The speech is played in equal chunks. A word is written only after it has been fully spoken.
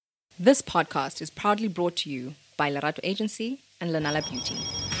This podcast is proudly brought to you by Lerato Agency and Lanala Beauty.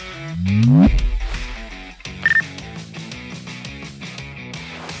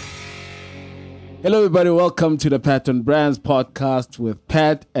 Hello, everybody. Welcome to the Pat on Brands podcast with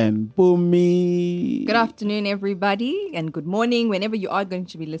Pat and Bumi. Good afternoon, everybody, and good morning, whenever you are going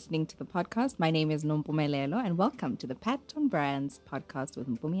to be listening to the podcast. My name is Nompumelelo, and welcome to the Pat on Brands podcast with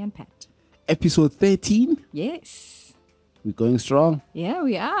Mpumi and Pat. Episode 13. Yes. We're going strong. Yeah,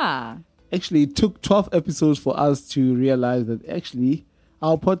 we are. Actually, it took 12 episodes for us to realize that actually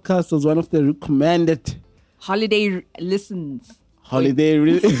our podcast was one of the recommended Listens. holiday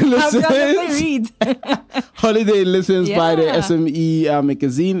How listens. read? Holiday listens by the Yeah. SME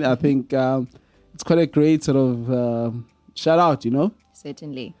magazine. I think it's quite a great sort of shout out, you know?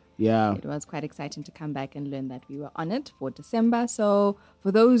 Certainly. Yeah. It was quite exciting to come back and learn that we were on it for December. So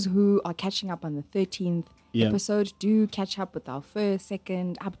for those who are catching up on the 13th episode, do catch up with our first,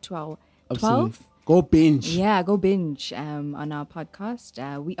 second, up to our 12th. Go binge. Yeah, go binge on our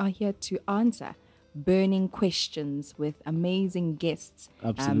podcast. We are here to answer burning questions with amazing guests in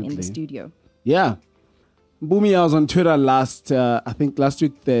Absolutely. the studio. Yeah. Bumi, I was on Twitter last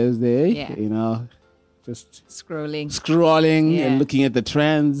week Thursday, Yeah. you know, just Scrolling. Yeah. and looking at the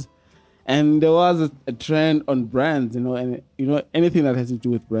trends. And there was a trend on brands, you know, and, you know, anything that has to do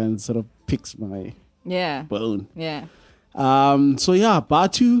with brands sort of picks my Yeah. bone. Yeah.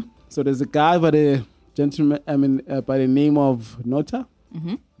 Batu. So there's a guy by the by the name of Nota,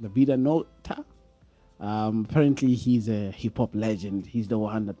 David Nota. Apparently he's a hip hop legend. He's the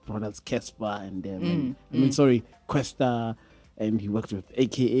one that brought us Kespa and Questa, and he worked with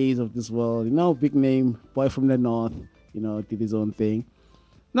AKAs of this world. You know, big name boy from the north. You know, did his own thing.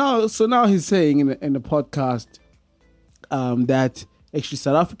 Now he's saying in the podcast that actually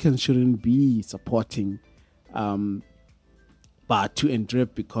South Africans shouldn't be supporting Batu and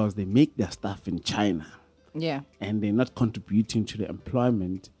Drip because they make their stuff in China. Yeah. And they're not contributing to the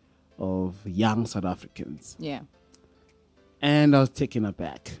employment of young South Africans. Yeah. And I was taken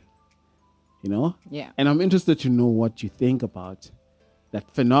aback, you know? Yeah. And I'm interested to know what you think about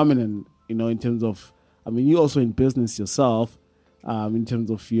that phenomenon, you know, in terms of, I mean, you're also in business yourself, in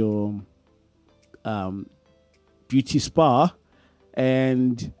terms of your beauty spa,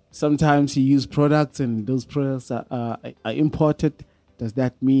 and sometimes you use products and those products are imported. Does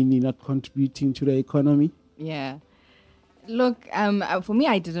that mean you're not contributing to the economy? Yeah. Look, for me,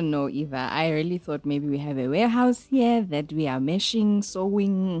 I didn't know either. I really thought maybe we have a warehouse here that we are meshing,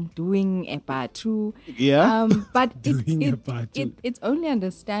 sewing, doing a batu. Yeah. But Doing a batu. it's only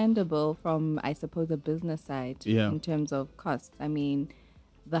understandable from, I suppose, the business side in terms of costs. I mean,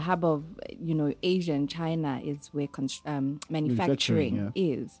 the hub of, you know, Asia and China is where manufacturing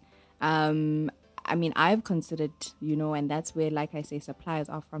is. I mean, I've considered, you know, and that's where, like I say, suppliers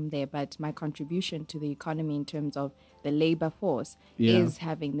are from there. But my contribution to the economy in terms of the labor force is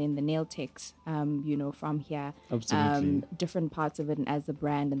having then the nail techs, you know, from here. Absolutely. Different parts of it, and as the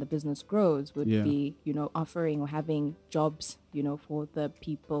brand and the business grows, would be, you know, offering or having jobs, you know, for the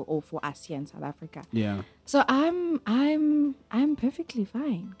people or for us here in South Africa. Yeah. So I'm perfectly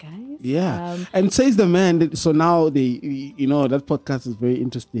fine, guys. Yeah. And says the man that, so now you know, that podcast is very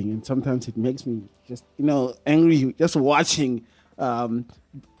interesting, and sometimes it makes me just, you know, angry just watching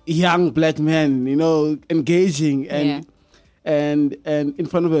young black men, you know, engaging and in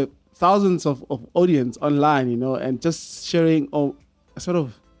front of thousands of audience online, you know, and just sharing or sort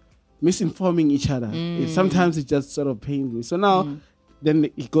of misinforming each other. Sometimes it just sort of pains me. So now then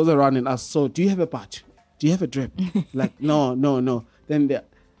he goes around and asks, so do you have a patch? Do you have a drip? Like, no.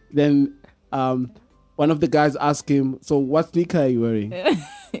 Then one of the guys asked him, so what sneaker are you wearing?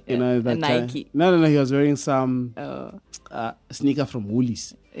 You know, a Nike. No. He was wearing some sneaker from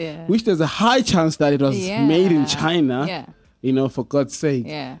Woolies. Yeah. Which there's a high chance that it was made in China. Yeah. You know, for God's sake.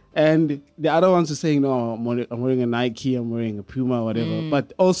 Yeah. And the other ones are saying, no, I'm wearing a Nike, I'm wearing a Puma, whatever.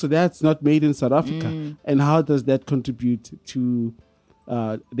 But also that's not made in South Africa. And how does that contribute to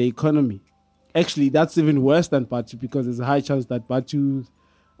the economy? Actually, that's even worse than Batu, because there's a high chance that Batu's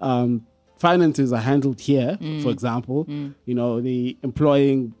finances are handled here, for example. You know, they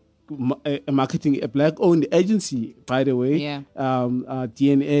employing a black-owned agency, by the way,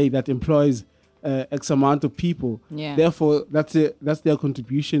 DNA, that employs X amount of people. Yeah. Therefore, that's their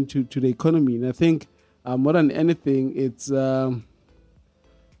contribution to the economy. And I think more than anything, it's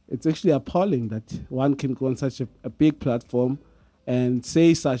actually appalling that one can go on such a big platform and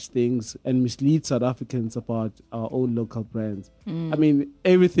say such things and mislead South Africans about our own local brands. I mean,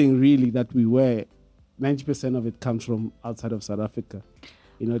 everything really that we wear, 90% of it comes from outside of South Africa.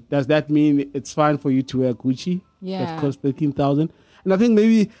 You know, does that mean it's fine for you to wear Gucci? Yeah. That costs 13,000? And I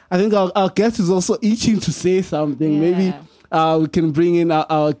think our guest is also itching to say something. Maybe we can bring in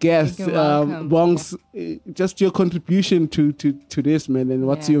our guest, Bongs. Just your contribution to this, man, and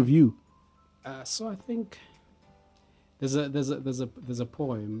what's your view? So I think there's a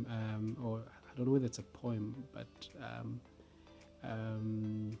poem, or I don't know whether it's a poem, but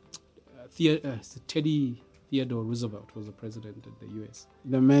Teddy Theodore Roosevelt was the president of the U.S.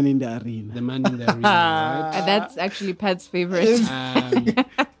 The man in the arena. The man in the arena, right? That's actually Pat's favorite.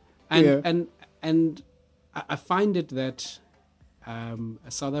 And I find it that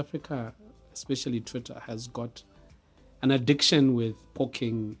South Africa, especially Twitter, has got an addiction with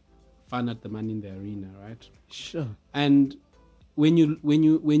poking fun at the man in the arena, right? Sure. And when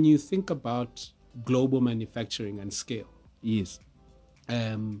you think about global manufacturing and scale, yes,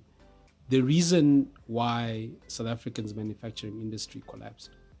 the reason why South Africa's manufacturing industry collapsed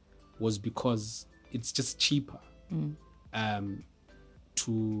was because it's just cheaper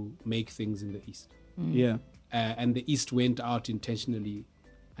to make things in the East. Yeah. And the East went out intentionally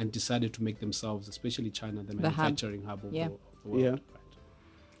and decided to make themselves, especially China, the manufacturing hub of the world. Yeah. Right?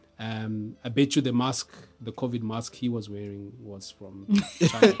 I bet you the COVID mask he was wearing was from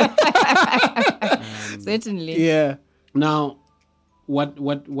China. Certainly. Yeah. Now,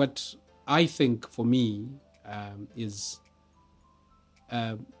 what I think for me is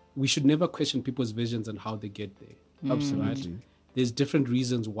we should never question people's visions and how they get there. Absolutely. Right? There's different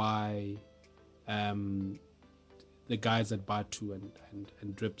reasons why the guys at Batu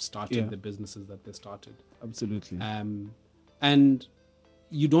and Drip started the businesses that they started. Absolutely. And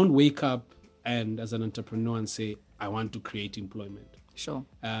you don't wake up and as an entrepreneur and say, I want to create employment. Sure.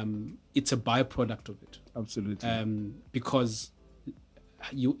 It's a byproduct of it. Absolutely. Because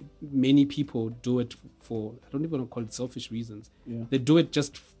many people do it for, I don't even want to call it selfish reasons. Yeah. They do it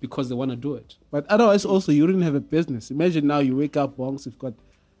just because they want to do it. But otherwise also you wouldn't have a business. Imagine now you wake up once you've got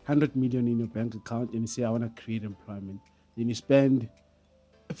 100 million in your bank account and you say, I want to create employment. Then you spend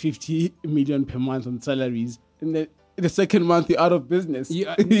 50 million per month on salaries. And then the second month you're out of business.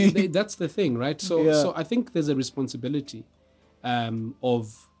 Yeah, that's the thing, right? So I think there's a responsibility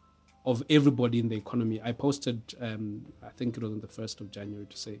of everybody in the economy. I posted, I think it was on the 1st of January,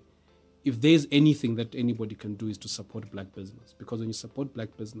 to say, if there's anything that anybody can do is to support black business. Because when you support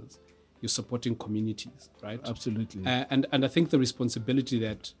black business, you're supporting communities, right? Absolutely. And I think the responsibility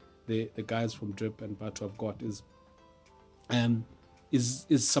that the guys from Drip and Batu have got is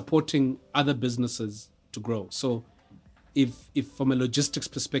supporting other businesses to grow. So if from a logistics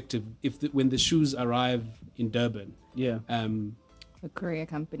perspective, when the shoes arrive in Durban, a courier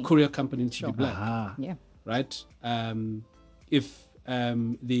company needs to be black. Yeah. Right? If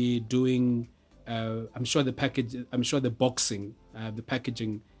they're doing, I'm sure the boxing, the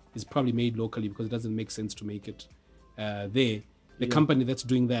packaging is probably made locally because it doesn't make sense to make it there. The company that's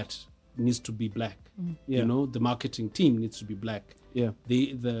doing that needs to be black. You know, the marketing team needs to be black. Yeah.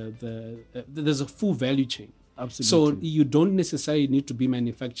 There's a full value chain. Absolutely. So you don't necessarily need to be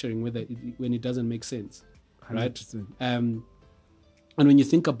manufacturing when it doesn't make sense, 100%. Right? And when you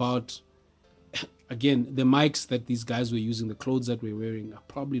think about, again, the mics that these guys were using, the clothes that we're wearing are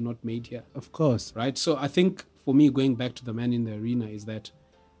probably not made here. Of course. Right? So I think for me, going back to the man in the arena, is that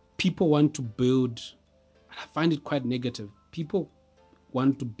people want to build, I find it quite negative, people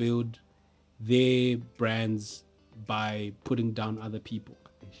want to build their brands by putting down other people.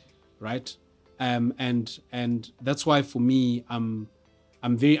 Right? And that's why for me, I'm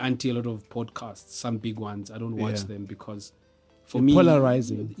very anti a lot of podcasts, some big ones. I don't watch them because for me,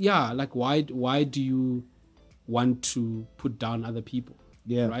 polarizing. Yeah, like why do you want to put down other people?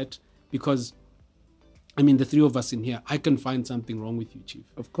 Yeah. Right? Because I mean, the three of us in here, I can find something wrong with you, Chief.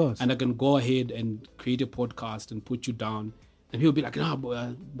 Of course. And I can go ahead and create a podcast and put you down. And he'll be like, no,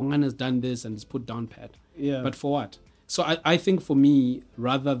 Bongan has done this and it's put down Pat. Yeah. But for what? So I think for me,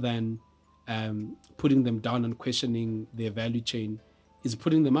 rather than putting them down and questioning their value chain, is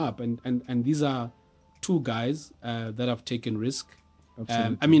putting them up. And these are two guys that have taken risk.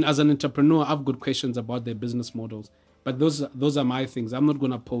 I mean, as an entrepreneur, I've got questions about their business models. But those are my things. I'm not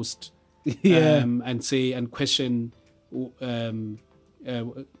going to post and say and question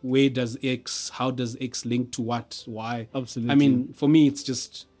where does X, how does X link to what, why? Absolutely. I mean, for me, it's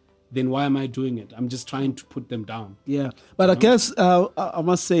just, then why am I doing it? I'm just trying to put them down. Yeah. But I guess I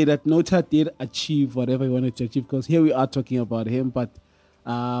must say that Nota did achieve whatever he wanted to achieve, because here we are talking about him. But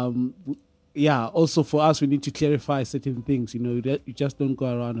also for us, we need to clarify certain things. You know, you just don't go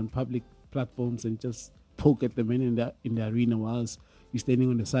around on public platforms and just poke at the men in the arena whilst you're standing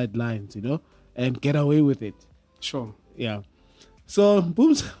on the sidelines, you know, and get away with it. Sure. Yeah. So,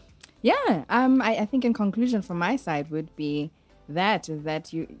 Booms. Yeah. I think in conclusion from my side would be that is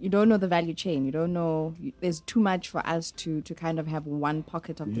that you don't know the value chain. You don't know. There's too much for us to kind of have one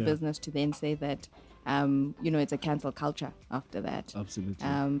pocket of the business to then say that, it's a cancel culture after that. Absolutely.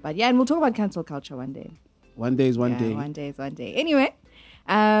 But yeah, and we'll talk about cancel culture one day. One day is one day. One day is one day. Anyway,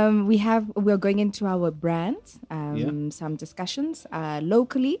 we're going into our brands, some discussions.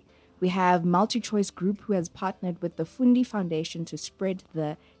 Locally, we have MultiChoice Group, who has partnered with the Fundi Foundation to spread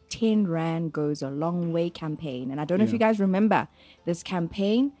the 10 Rand Goes a Long Way campaign. And I don't know if you guys remember this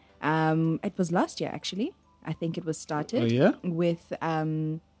campaign. It was last year, actually. I think it was started with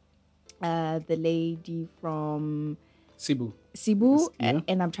the lady from Cebu.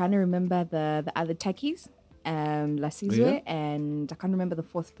 And I'm trying to remember the other techies. Lasizwe, and I can't remember the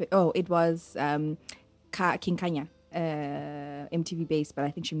fourth. It was King Kanya, MTV based, but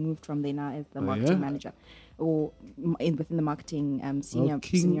I think she moved from there now as the marketing manager, or within the marketing senior.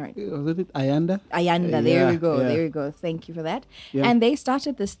 Was it Ayanda? Ayanda, there we go. There we go. Thank you for that. Yeah. And they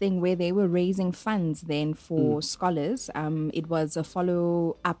started this thing where they were raising funds then for scholars. It was a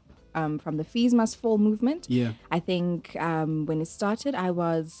follow up. From the Fees Must Fall movement. Yeah. I think when it started, I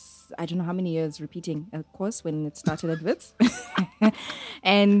don't know how many years repeating a course when it started at WITS.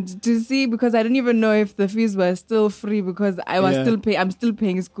 And to see, because I don't even know if the fees were still free because I'm still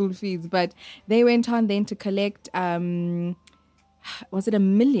paying school fees. But they went on then to collect, was it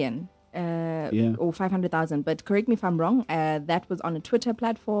 1 million? Or 500,000, but correct me if I'm wrong. That was on a Twitter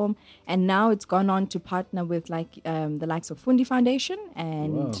platform, and now it's gone on to partner with the likes of Fundi Foundation,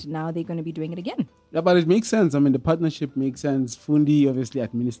 and now they're going to be doing it again. Yeah, but it makes sense. I mean, the partnership makes sense. Fundi obviously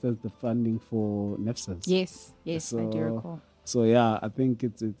administers the funding for NEFSAS. Yes, I do recall. So yeah, I think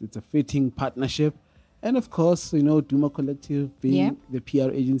it's a fitting partnership, and of course, Duma Collective being the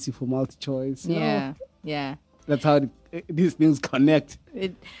PR agency for MultiChoice. Yeah. That's how these things connect.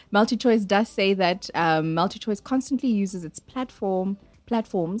 MultiChoice does say that MultiChoice constantly uses its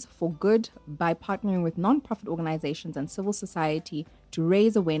platforms for good by partnering with non-profit organizations and civil society to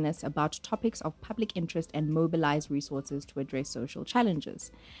raise awareness about topics of public interest and mobilize resources to address social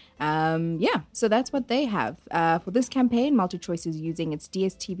challenges. So that's what they have. For this campaign, MultiChoice is using its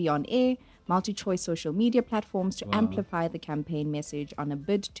DSTV on air, MultiChoice social media platforms to amplify the campaign message on a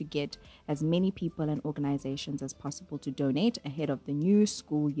bid to get as many people and organizations as possible to donate ahead of the new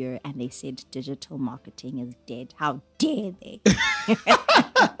school year. And they said digital marketing is dead. How dare they?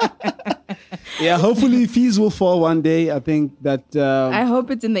 Yeah, hopefully fees will fall one day. I think that... I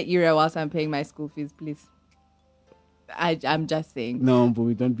hope it's in the era whilst I'm paying my school fees, please. I'm just saying. No, but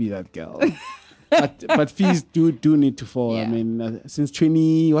we don't be that girl. but fees do need to fall. Yeah. I mean, since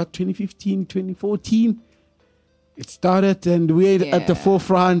 2015, 2014, it started, and we're at the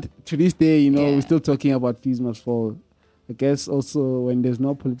forefront. To this day, we're still talking about fees must fall. I guess also when there's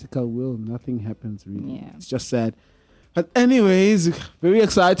no political will, nothing happens really. Yeah. It's just sad. But anyways, very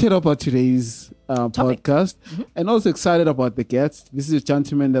excited about today's podcast, and also excited about the guest. This is a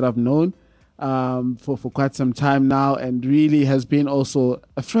gentleman that I've known for quite some time now, and really has been also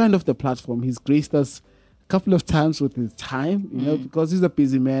a friend of the platform. He's graced us a couple of times with his time, because he's a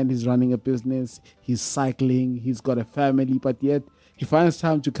busy man. He's running a business, he's cycling, he's got a family, but yet he finds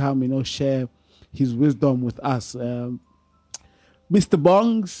time to come, share his wisdom with us. Mr.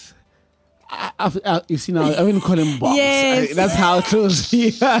 Bongs. You see now, I wouldn't call him Bongs. Yes. That's how it was.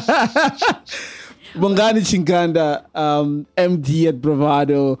 Bongani Chinganda, MD at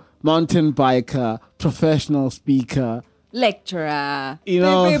Bravado, mountain biker, professional speaker, lecturer. I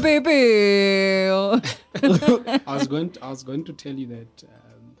was going to tell you that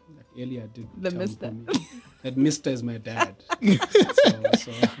earlier. I did the Mister. That Mister is my dad.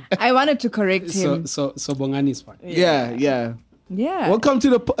 so I wanted to correct him. So Bongani is fine. Yeah. Welcome to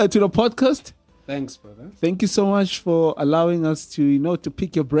the podcast. Thanks, brother. Thank you so much for allowing us to to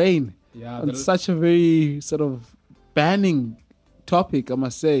pick your brain on such a very sort of banning topic, I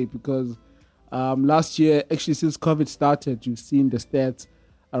must say, because last year, actually since COVID started, you've seen the stats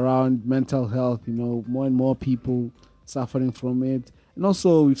around mental health. More and more people suffering from it, and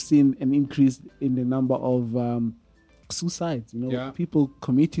also we've seen an increase in the number of suicides. People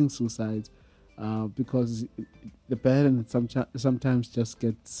committing suicides. Because the burden sometimes just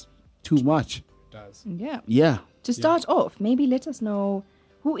gets too much. It does. Yeah. To start off, maybe let us know,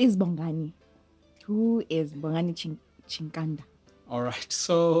 who is Bongani? Who is Bongani Chinganda? All right.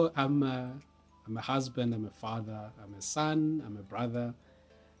 So I'm a husband, I'm a father, I'm a son, I'm a brother.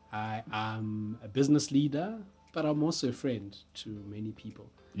 I am a business leader, but I'm also a friend to many people.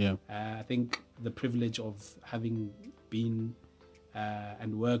 Yeah. I think the privilege of having been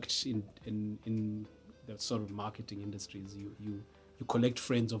and worked in the sort of marketing industries, you collect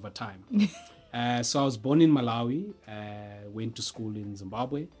friends over time. So I was born in Malawi, went to school in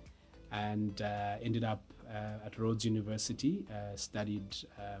Zimbabwe, and ended up at Rhodes University, studied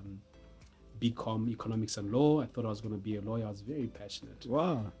BCom Economics and Law. I thought I was going to be a lawyer. I was very passionate.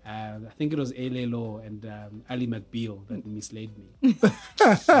 Wow. I think it was LA Law and Ali McBeal that misled me.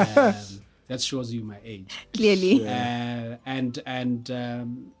 That shows you my age. Clearly.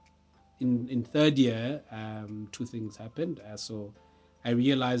 In third year, two things happened. So I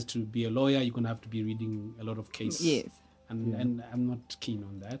realized to be a lawyer, you're going to have to be reading a lot of cases. Yes. And I'm not keen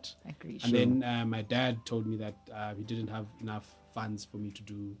on that. Agree. And then my dad told me that he didn't have enough funds for me to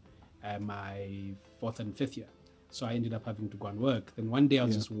do my fourth and fifth year. So I ended up having to go and work. Then one day I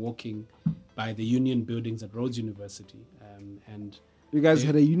was just walking by the union buildings at Rhodes University. And you guys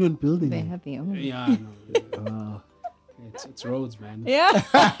had a union building? They had their own. Yeah, I know. It's Rhodes, man. Yeah.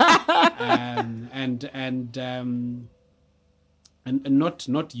 And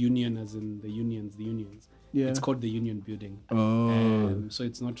not union as in the unions. Yeah. It's called the Union Building. Oh. So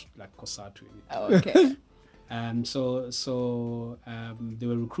it's not like COSATU. Oh, okay. So there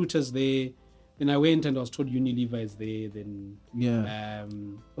were recruiters there. Then I went and I was told Unilever is there. Then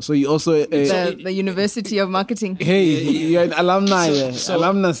so you also the University of Marketing. Hey, you're an alumni,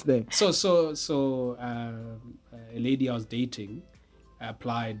 alumnus there. So a lady I was dating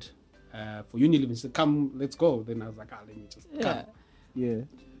applied for Unilever. She said, "Come, let's go." Then I was like, let me just come. Yeah.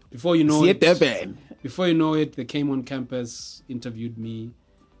 Before you know it, they came on campus, interviewed me,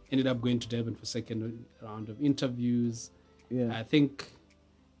 ended up going to Durban for second round of interviews. Yeah. I think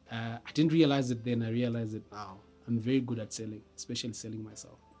I didn't realize it then. I realize it now. I'm very good at selling, especially selling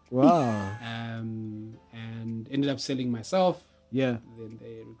myself. Wow. And ended up selling myself. Yeah. Then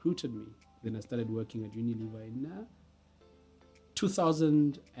they recruited me. Then I started working at Unilever in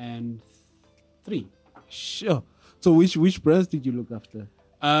 2003. Sure. So which brands did you look after?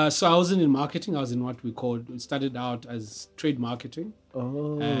 So I wasn't in marketing. I was in what we started out as trade marketing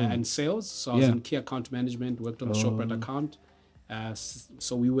and sales. So I was in key account management, worked on the Shoprite account.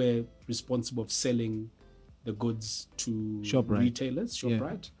 So we were responsible for selling the goods to retailers,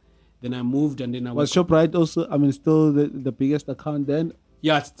 Shoprite. Yeah. Then I moved and then I was Shoprite also, still the biggest account then?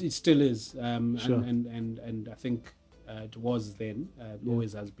 Yeah, it still is. Sure. And I think it was then,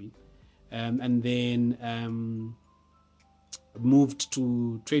 always has been. And then moved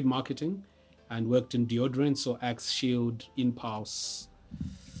to trade marketing and worked in deodorant, so Axe, Shield, Impulse,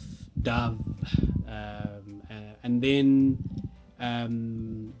 Dove, and then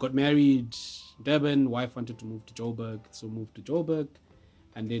got married in Durban. Wife wanted to move to Joburg, so moved to Joburg,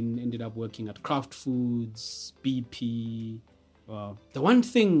 and then ended up working at Kraft Foods, BP. Wow. The one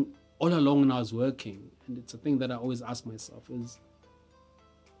thing all along when I was working, and it's a thing that I always ask myself, is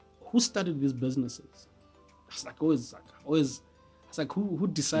who started these businesses? It's like who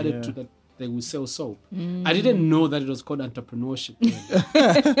decided that they would sell soap? I didn't know that it was called entrepreneurship.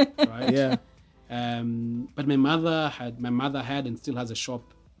 Right? Yeah. But my mother had and still has a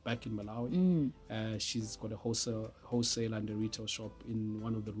shop back in Malawi. She's got a wholesale and a retail shop in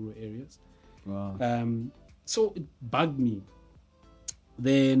one of the rural areas. Wow. So it bugged me.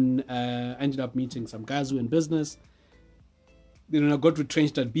 Then I ended up meeting some guys who were in business. Then when I got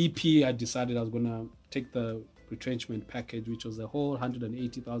retrenched at BP, I decided I was going to take the retrenchment package, which was a whole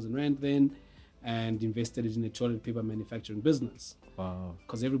 180,000 rand then, and invested it in a toilet paper manufacturing business. Wow.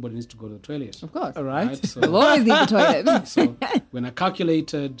 Because everybody needs to go to the toilet. Of course. All right. So, we'll always need the toilet. So when I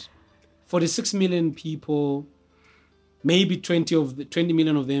calculated 46 million people, maybe 20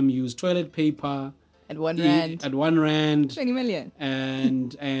 million of them use toilet paper. At 1 rand. At 1 rand. 20 million.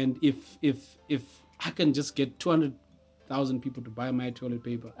 And if I can just get 200,000 people to buy my toilet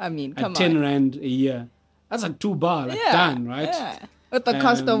paper. Come at 10 rand a year. That's like 2 bar, done, right? Yeah. With the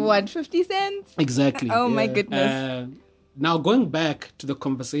cost of what, 50 cents? Exactly. Oh my goodness. Now going back to the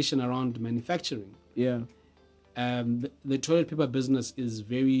conversation around manufacturing. Yeah. The toilet paper business is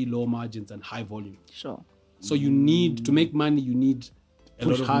very low margins and high volume. Sure. So you need to make money, you need a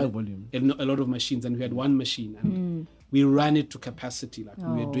lot of machines, and we had one machine and we ran it to capacity. Like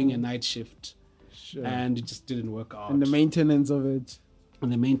we were doing a night shift. Sure. And it just didn't work out. And the maintenance of it.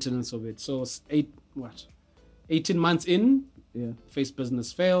 So 18 months in, face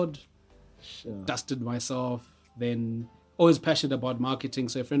business failed, dusted myself, then always passionate about marketing.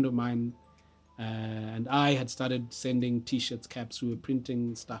 So a friend of mine and I had started sending t-shirts, caps, we were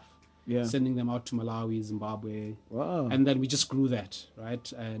printing stuff, sending them out to Malawi, Zimbabwe. Wow. And then we just grew that,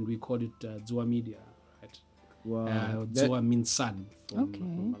 right? And we called it Zua Media, right? Wow. Zua means sun from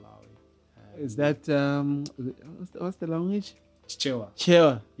Malawi. Is that, what's the language? Chewa.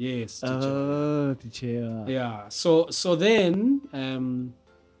 Yes. Chewa. Yeah. So then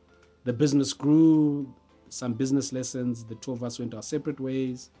the business grew, some business lessons. The two of us went our separate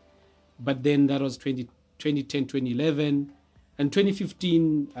ways. But then that was 2010, 2011. And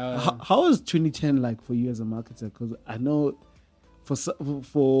 2015... how was 2010 like for you as a marketer? Because I know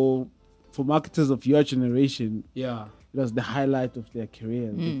for marketers of your generation, it was the highlight of their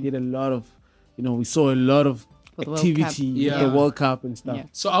career. They did a lot of, we saw a lot of activity at the World Cup and stuff. Yeah.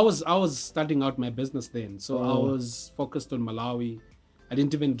 So I was starting out my business then. So I was focused on Malawi. I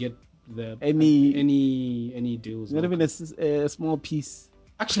didn't even get any deals. Not even a small piece.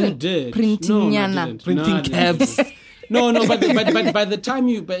 Actually, I did. Printing cabs. No, but by the time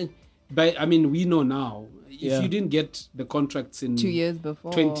I mean, we know now. If you didn't get the contracts in 2 years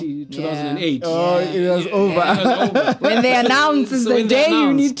before 2008, it was over. When they announce is the day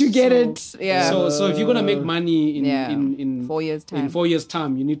you need to get it. Yeah. So if you're gonna make money in 4 years time, in 4 years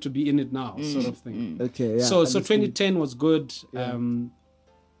time, you need to be in it now, sort of thing. Okay. Yeah, so 2010 was good. Yeah.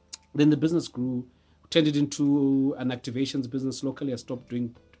 Then the business grew, turned it into an activations business locally. I stopped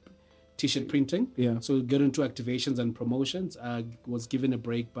doing t-shirt printing. Yeah. So got into activations and promotions. I was given a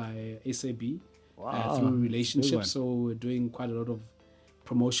break by SAB. Through relationships, so we're doing quite a lot of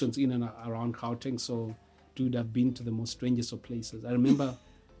promotions in and around Gauteng. So, dude, I've been to the most strangest of places. I remember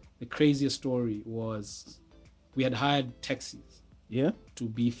the craziest story was we had hired taxis, to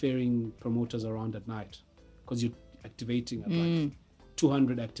be ferrying promoters around at night, because you're activating at like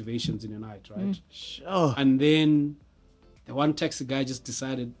 200 activations in a night, right? Sure. And then the one taxi guy just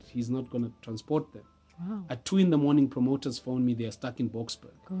decided he's not going to transport them. Wow. At 2 a.m, promoters phone me. They're stuck in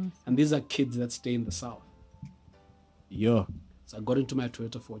Boksburg. And these are kids that stay in the south. Yeah. So I got into my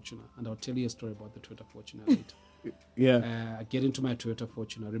Toyota Fortuner. And I'll tell you a story about the Toyota Fortuner later. Yeah. I get into my Toyota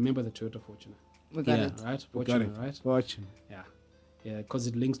Fortuner. Remember the Toyota Fortuner? We got it. Right? We got it. Right? Fortuner. Yeah. Yeah, because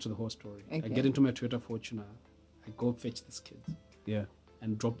it links to the whole story. Okay. I get into my Toyota Fortuner. I go fetch these kids. Yeah.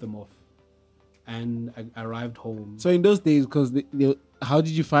 And drop them off. And I arrived home. So in those days, because how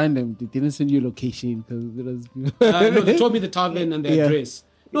did you find them? They didn't send you a location because it was. No, they told me the tavern and the address.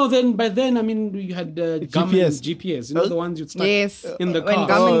 No, by then, I mean, you had GPS. You know, the ones you'd stuck in the car. When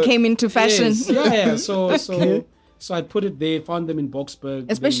Garmin came into fashion. Yes. Yeah. So I put it there, found them in Boksburg.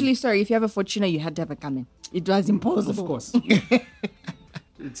 Especially, if you have a Fortuner, you had to have a Garmin. It was impossible. Of course.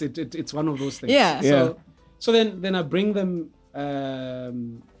 It's one of those things. Yeah. So then I bring them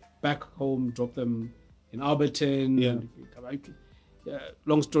back home, drop them in Alberton. Yeah.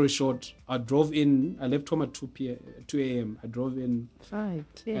 Long story short, I drove in. I left home at 2 a.m. I drove in 5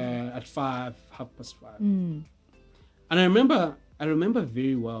 at 5:30. And I remember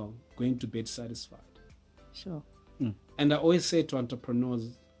very well going to bed satisfied. Sure. And I always say to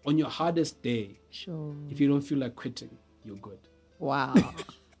entrepreneurs, on your hardest day, sure, if you don't feel like quitting, you're good. Wow.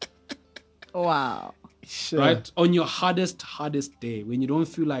 Wow. Sure. Right? On your hardest day, when you don't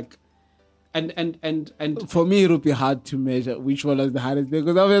feel like, and for me, it would be hard to measure which one was the hardest day,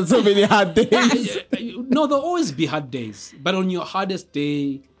 because I've had so many hard days. No, there'll always be hard days, but on your hardest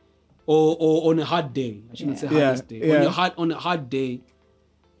day, or on a hard day, I shouldn't say hardest day. Yeah. On a hard day,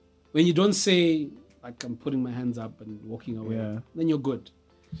 when you don't say like I'm putting my hands up and walking away, then you're good.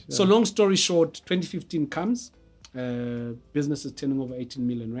 Sure. So long story short, 2015 comes, business is turning over 18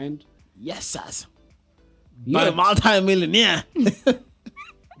 million rand. Yes, sir. You're a multi-millionaire.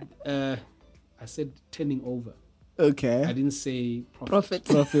 I said turning over. Okay. I didn't say Profit.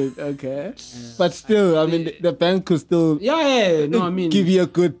 Okay. But still, I mean, the bank could still. Yeah. No, I mean, give you a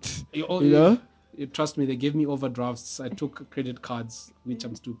good. You know. Trust me, they gave me overdrafts. I took credit cards, which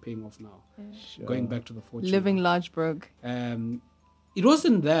I'm still paying off now. Sure. Going back to the Fortune. Living large broke. It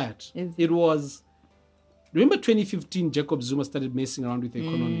wasn't that. It was. Remember 2015, Jacob Zuma started messing around with the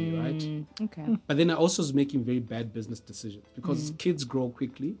economy, right? Okay. But then I also was making very bad business decisions because kids grow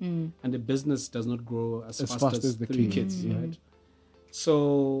quickly and the business does not grow as fast as the 3 kids, right?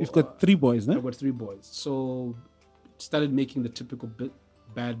 So you've got 3 boys, no? I've got 3 boys. So started making the typical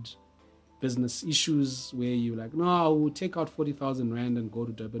bad business issues where you're like, no, I will take out 40,000 rand and go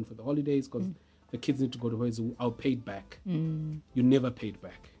to Durban for the holidays because the kids need to go to holidays. I'll pay it back. You never paid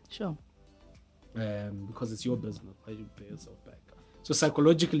back. Sure. Because it's your business, why you pay yourself back? So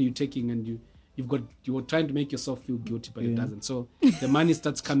psychologically, you're taking and you're trying to make yourself feel guilty, but it doesn't. So the money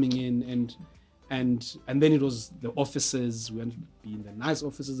starts coming in, and then it was the offices. We wanted to be in the nice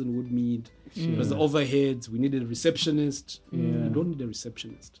offices in Woodmead. It was the overheads. We needed a receptionist. You don't need a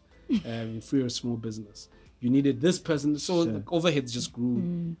receptionist if you're a small business. You needed this person. So the overheads just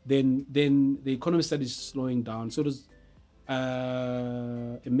grew. Then the economy started slowing down. So it was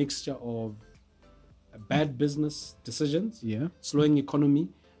a mixture of bad business decisions, slowing economy,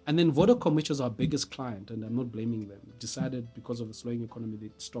 And then Vodacom, which was our biggest client, and I'm not blaming them, decided because of the slowing economy,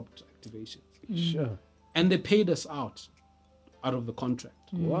 they stopped activations. Sure. And they paid us out of the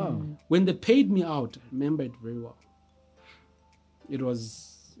contract. Wow. When they paid me out, I remember it very well. It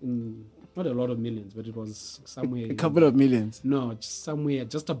was not a lot of millions, but it was somewhere. A couple of millions. No, just somewhere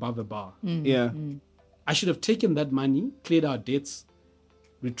just above a bar. Yeah. I should have taken that money, cleared our debts,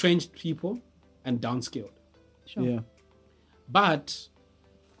 retrenched people, and downscaled. Sure. Yeah. But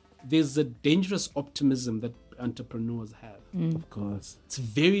there's a dangerous optimism that entrepreneurs have. Of course. It's a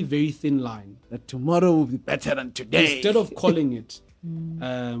very, very thin line. That tomorrow will be better than today. Instead of calling it,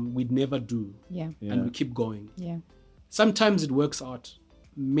 we'd never do. Yeah. And we keep going. Yeah. Sometimes it works out.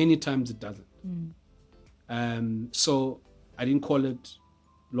 Many times it doesn't. So I didn't call it.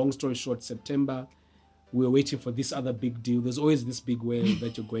 Long story short, September, we were waiting for this other big deal. There's always this big whale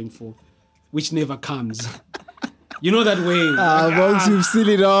that you're going for, which never comes. You know that way. Once you've seen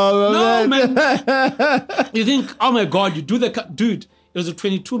it all. No, man. You think, oh my God, you do dude, it was a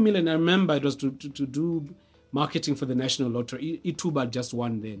 22 million. I remember it was to do marketing for the National Lottery. Ituba just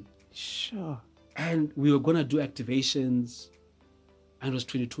won then. Sure. And we were going to do activations, and it was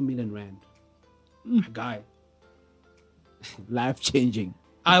 22 million rand. A guy. Life changing.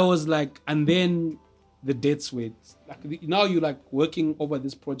 I was like, and then the dates were, like, now you're like working over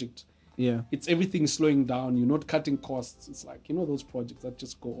this project. Yeah. It's everything slowing down. You're not cutting costs. It's like, you know, those projects that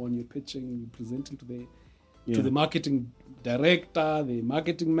just go on. You're pitching, you're presenting to the marketing director, the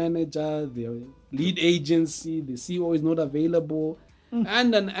marketing manager, the lead agency, the CEO is not available,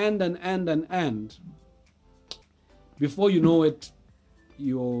 and. Before you know it,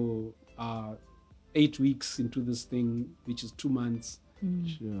 you're 8 weeks into this thing, which is 2 months.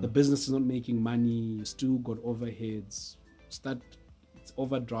 Sure. The business is not making money. You still got overheads. It's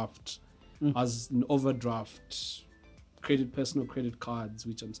overdraft. As an overdraft, personal credit cards,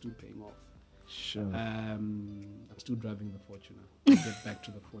 which I'm still paying off. Sure. I'm still driving the Fortuner. I'll get back to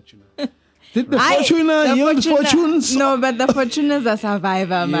the Fortuner. Did the Fortuner yield fortunes? No, but the Fortuner's a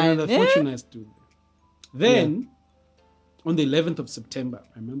survivor, man. Yeah, the Fortuner is still there. Then, on the 11th of September,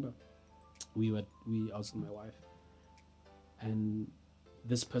 I remember, I was with my wife, and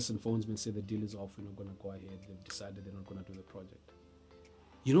this person phones me and says the deal is off, we're not going to go ahead. They've decided they're not going to do the project.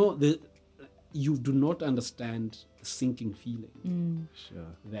 You know, you do not understand the sinking feeling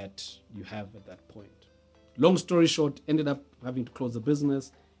that you have at that point. Long story short, ended up having to close the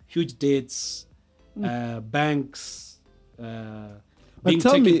business, huge debts, banks, being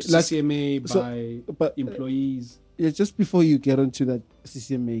taken to CCMA by employees. Yeah, just before you get onto that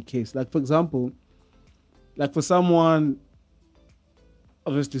CCMA case, like for example, like for someone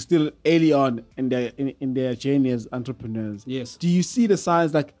obviously still early on in their journey as entrepreneurs, yes, do you see the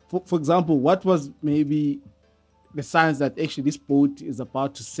signs, like for example, what was maybe the signs that actually this boat is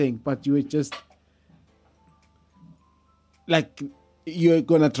about to sink, but you were just like you're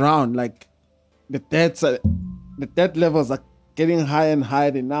gonna drown, like the debt levels are getting higher and higher,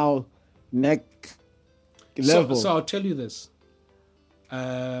 and now neck level. So I'll tell you this.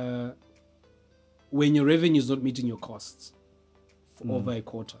 When your revenue is not meeting your costs for over a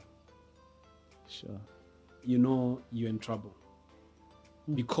quarter, you know you're in trouble.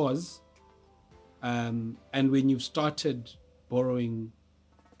 Because, and when you've started borrowing,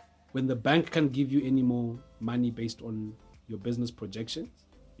 when the bank can't give you any more money based on your business projections,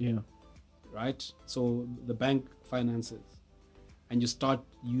 right? So the bank finances, and you start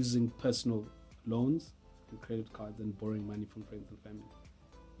using personal loans and credit cards and borrowing money from friends and family,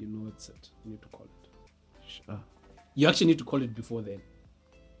 you know it's it. You need to call it. You actually need to call it before then.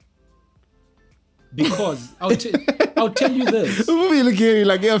 Because I'll tell you this. Who are you looking at you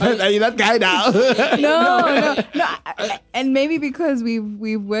like, are you that guy now? No. And maybe because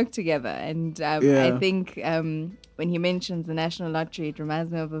we've worked together, and I think when he mentions the National Lottery, it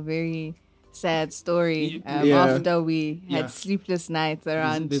reminds me of a very sad story after we had sleepless nights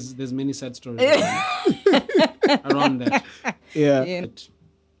around. There's many sad stories around that. But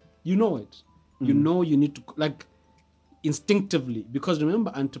you know it. You know you need to, like, instinctively, because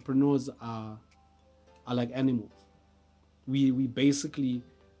remember, entrepreneurs are like animals. We basically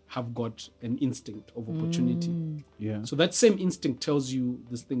have got an instinct of opportunity. So that same instinct tells you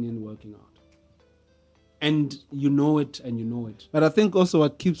this thing ain't working out. And you know it, and you know it. But I think also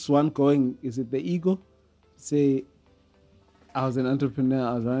what keeps one going, is it the ego? Say, I was an entrepreneur,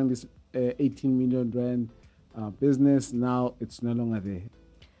 I was running this 18 million rand business, now it's no longer there.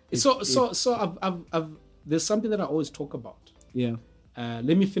 So I've there's something that I always talk about.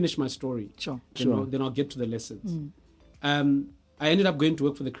 Let me finish my story. Then I'll get to the lessons. I ended up going to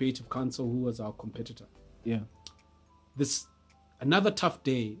work for the Creative Council, who was our competitor. Another tough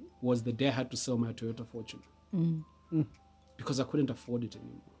day was the day I had to sell my Toyota Fortuner because I couldn't afford it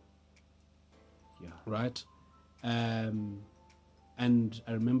anymore. Yeah. Right? And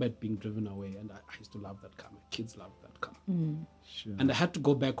I remember it being driven away, and I used to love that car. My kids loved that car. Sure. And I had to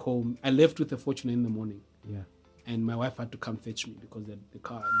go back home. I left with the Fortuner in the morning. Yeah. And my wife had to come fetch me because the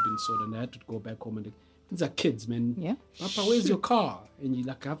car had been sold, and I had to go back home. And these are kids, man. Yeah. Papa, where's your car? And you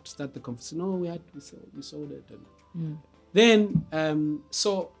like have to start the conversation. No, we sold it. And then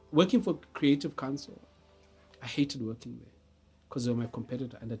so working for Creative Council, I hated working there because they were my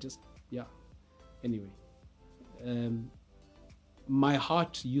competitor, and I just Anyway, my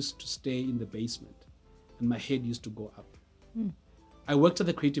heart used to stay in the basement, and my head used to go up. I worked at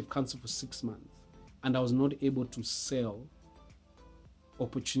the Creative Council for 6 months, and I was not able to sell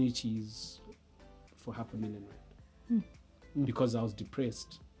opportunities for $500,000 because I was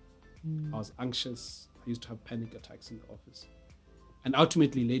depressed. I was anxious. I used to have panic attacks in the office, and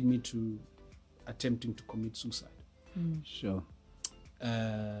ultimately led me to attempting to commit suicide. Sure.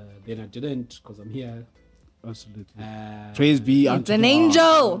 Then I didn't because I'm here. Absolutely. Praise be unto an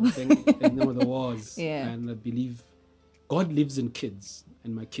angel. Thank no, there was. Yeah. And I believe God lives in kids,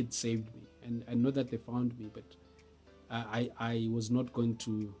 and my kids saved me. And I know that they found me, but I was not going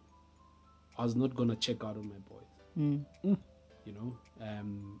to check out on my boys. You know,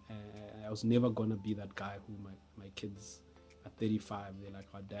 I was never going to be that guy who my kids at 35, they're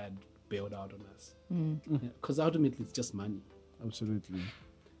like, our dad bailed out on us. Because ultimately it's just money. Absolutely.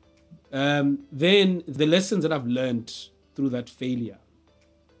 Then the lessons that I've learned through that failure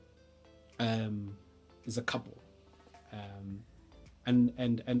is a couple.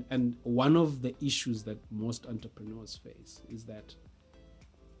 And one of the issues that most entrepreneurs face is that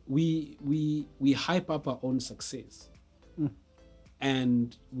we hype up our own success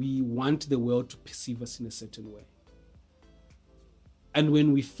and we want the world to perceive us in a certain way. And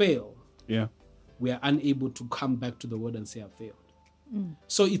when we fail, we are unable to come back to the world and say I failed.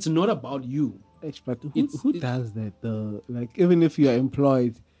 So it's not about you. But who does that though? Like, even if you are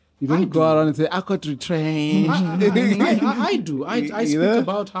employed, you don't go around and say, I got retrained. I do. I speak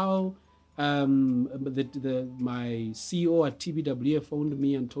about how my CEO at TBWA phoned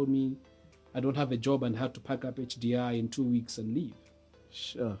me and told me I don't have a job and had to pack up HDI in 2 weeks and leave.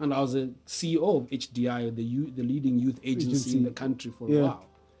 Sure. And I was a CEO of HDI, the leading youth agency in the country for a while.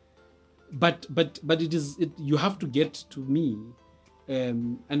 But you have to get to me,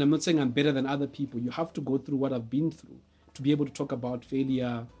 and I'm not saying I'm better than other people. You have to go through what I've been through to be able to talk about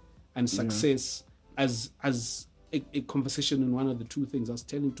failure and success as a conversation in one of the two things. I was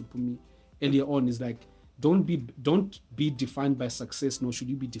telling Tupumi earlier on is like, don't be defined by success, nor should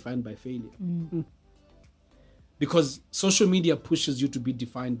you be defined by failure. Because social media pushes you to be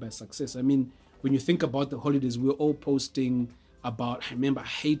defined by success. I mean, when you think about the holidays, we're all posting about, I remember I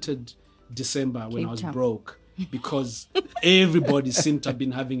hated December when I was broke because everybody seemed to have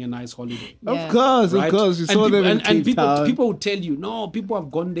been having a nice holiday. Yeah. Of course. You saw them in Cape Town. People would tell you, no, people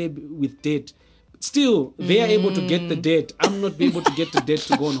have gone there with debt. Still, they are able to get the debt. I'm not able to get the debt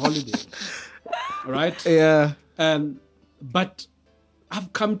to go on holiday. Right? Yeah. But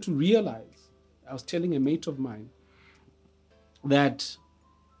I've come to realize, I was telling a mate of mine that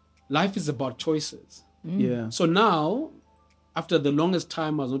life is about choices. Yeah. So now, after the longest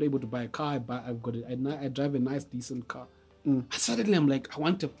time I was not able to buy a car, I drive a nice, decent car. Suddenly I'm like, I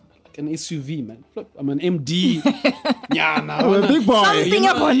want an SUV, man. I'm an MD. I'm a big boy. Something you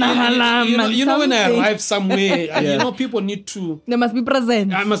know when I arrive somewhere, people need to. They must be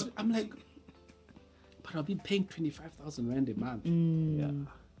present. I'm like, but I'll be paying 25,000 Rand a month. Yeah.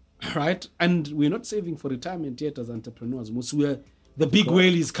 Right? And we're not saving for retirement yet as entrepreneurs. The big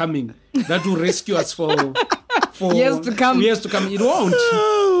whale is coming. That will rescue us for years to come. It won't.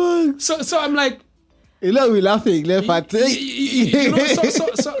 So I'm like, we're laughing. So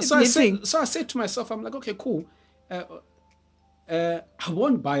I said to myself, I'm like, okay, cool. I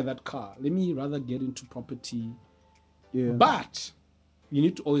won't buy that car. Let me rather get into property. Yeah. But you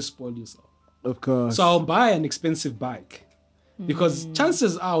need to always spoil yourself. Of course. So I'll buy an expensive bike. Because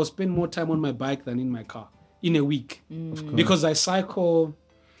chances are I'll spend more time on my bike than in my car in a week. Because I cycle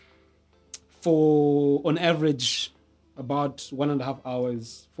for, on average, about 1.5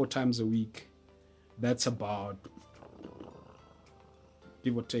 hours, 4 times a week. That's about,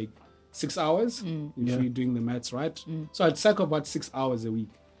 give or take, 6 hours, if you're doing the maths right. So I'd cycle about 6 hours a week.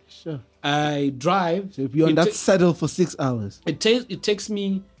 Sure. I drive. So if you're on that saddle for 6 hours. It takes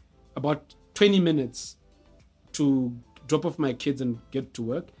me about 20 minutes to drop off my kids and get to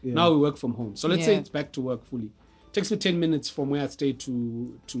work. Now we work from home. So let's say it's back to work fully. It takes me 10 minutes from where I stay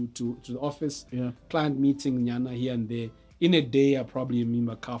to the office. Client meeting, Nyana here and there. in a day, I probably am in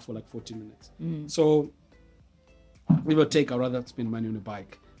my car for like 40 minutes. So, we will take, I'd rather spend money on a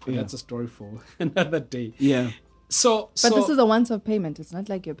bike. But that's a story for another day. Yeah. But this is a once-off payment. It's not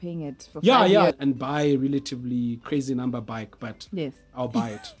like you're paying it for 5 years. And buy a relatively crazy number bike, but yes, I'll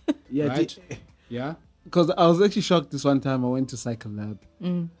buy it. Right? Yeah. Because I was actually shocked this one time. I went to Cycle Lab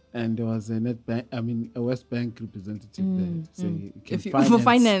and there was a a West Bank representative there to say you can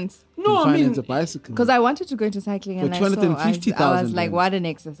finance. No, I mean, a bicycle. Because I wanted to go into cycling for and I was like, what an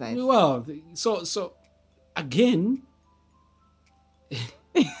exercise. Well, so again,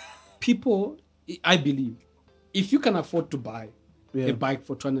 people, I believe, if you can afford to buy a bike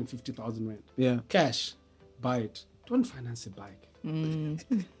for 250,000 rand, cash, buy it. Don't finance a bike.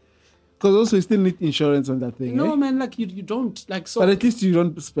 Because also you still need insurance on that thing. No, man, like you don't like so. But at least you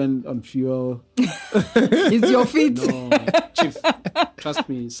don't spend on fuel. It's your feet. No, Chief, trust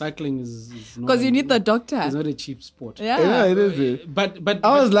me, cycling is because you need the doctor. It's not a cheap sport. Yeah, it is. But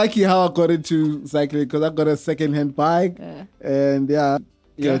I was lucky how I got into cycling because I got a second-hand bike and got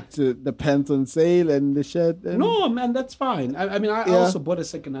the pants on sale and the shirt. And no, man, that's fine. I mean, I also bought a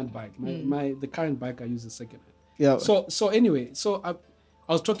second-hand bike. The current bike I use is second-hand. Yeah. So anyway,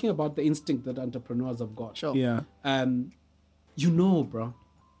 I was talking about the instinct that entrepreneurs have got. Sure. Yeah. You know, bro.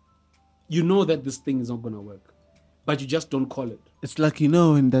 You know that this thing is not going to work, but you just don't call it. It's like,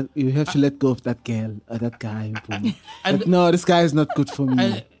 and that you have to let go of that girl or that guy. Like, no, this guy is not good for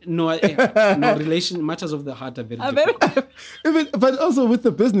me. No, matters of the heart are very different. But also with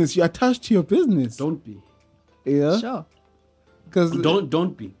the business, you're attached to your business. Don't be. Yeah. Sure. Because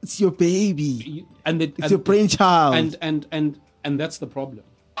don't be. It's your baby. It's your brainchild. And that's the problem.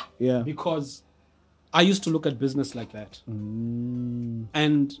 Yeah. Because I used to look at business like that.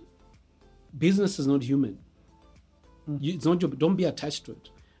 And business is not human. It's not don't be attached to it.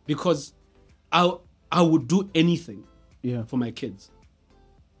 Because I would do anything for my kids.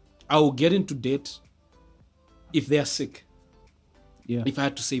 I will get into debt if they are sick. Yeah. If I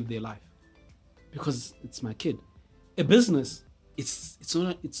had to save their life. Because it's my kid. A business, it's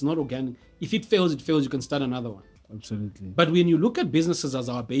not organic. If it fails, you can start another one. Absolutely. But when you look at businesses as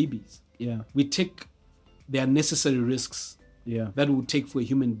our babies, we take the unnecessary risks that we would take for a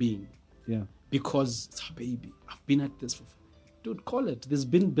human being. Yeah. Because it's our baby. I've been at this for, dude, call it. There's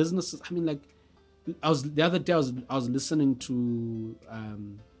been businesses. I mean, like, the other day I was listening to,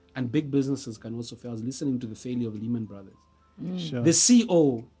 and big businesses can also fail. I was listening to the failure of Lehman Brothers. Sure. The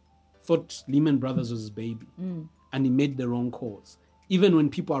CEO thought Lehman Brothers was his baby, and he made the wrong calls. Even when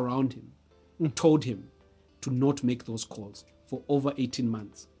people around him told him to not make those calls for over 18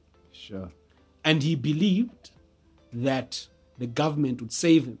 months. Sure. And he believed that the government would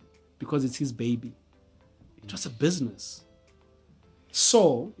save him because it's his baby. It was a business.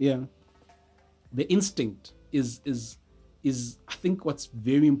 So, the instinct is I think what's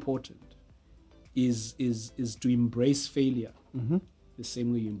very important is to embrace failure the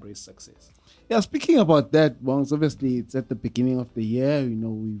same way you embrace success. Yeah, speaking about that, Bongs, obviously it's at the beginning of the year.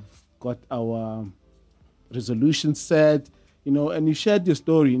 We've got our resolution set, and you shared your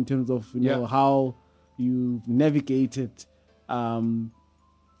story in terms of how you've navigated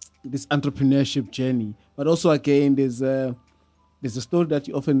this entrepreneurship journey. But also, again, there's a story that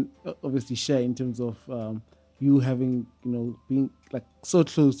you often obviously share in terms of you having, being like so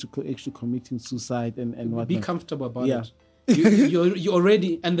close to actually committing suicide and whatnot. Be comfortable about it. You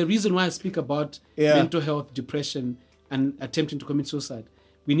already, and the reason why I speak about mental health, depression, and attempting to commit suicide,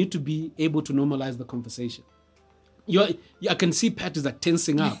 we need to be able to normalize the conversation. I can see Pat is like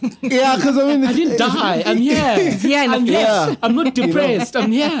tensing up. Because I didn't die. I'm here. I'm not depressed.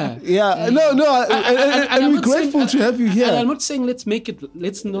 I'm here. Yeah. No. And we're grateful to have you here. And I'm not saying let's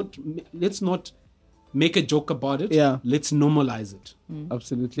not make a joke about it. Yeah. Let's normalize it.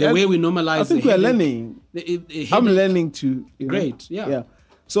 Absolutely. The way we normalize. I think we're learning. I'm learning to. Great. Yeah.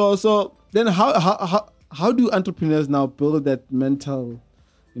 So then, how do entrepreneurs now build that mental,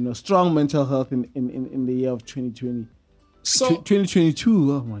 strong mental health in the year of 2020? So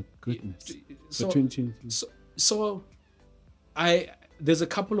 2022. Oh my goodness. So 2022. So there's a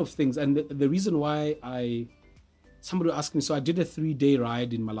couple of things, and the reason why somebody asked me. So I did a 3-day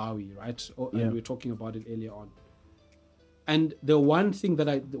ride in Malawi, right? And we were talking about it earlier on. And the one thing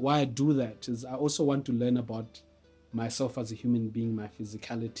why I do that is I also want to learn about myself as a human being, my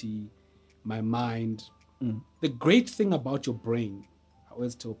physicality, my mind. The great thing about your brain, I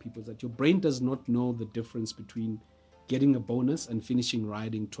always tell people, is that your brain does not know the difference between getting a bonus and finishing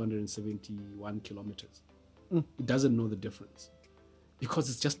riding 271 kilometers. It doesn't know the difference because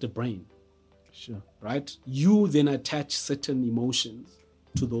it's just the brain. Sure. Right? You then attach certain emotions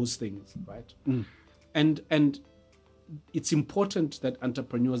to those things, right? And it's important that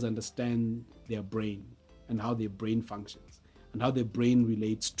entrepreneurs understand their brain and how their brain functions and how their brain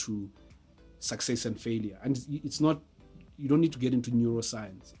relates to success and failure. And it's not, you don't need to get into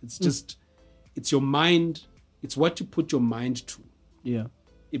neuroscience. It's just, it's your mind. It's what you put your mind to. Yeah.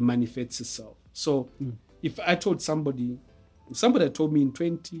 It manifests itself. So if I told somebody, if somebody had told me in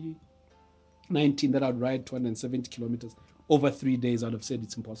 2019 that I'd ride 270 kilometers over 3 days, I'd have said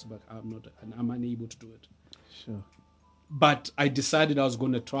it's impossible. I'm unable to do it. Sure. But I decided I was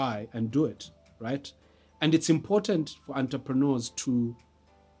going to try and do it, right? And it's important for entrepreneurs to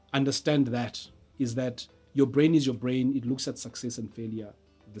understand that, is that your brain is your brain. It looks at success and failure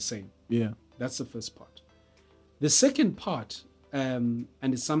the same. Yeah. That's the first part. The second part, and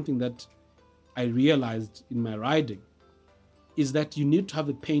it's something that I realized in my riding, is that you need to have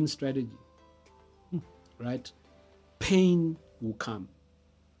a pain strategy, right? Pain will come.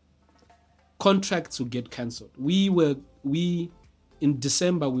 Contracts will get cancelled. In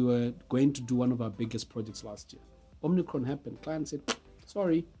December, we were going to do one of our biggest projects last year. Omicron happened. Client said,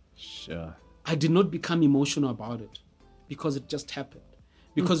 sorry. Sure. I did not become emotional about it because it just happened.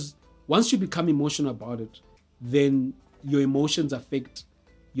 Because once you become emotional about it, then your emotions affect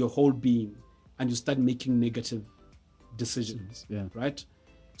your whole being and you start making negative decisions, right?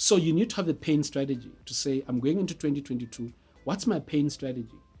 So you need to have a pain strategy to say, I'm going into 2022. What's my pain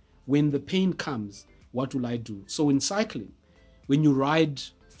strategy? When the pain comes, what will I do? So in cycling, when you ride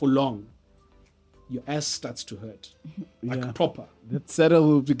for long, your ass starts to hurt, like proper. That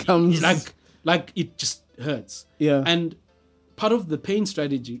saddle becomes like it just hurts. Yeah. And part of the pain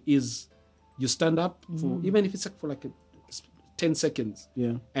strategy is you stand up for, even if it's like for like 10 seconds,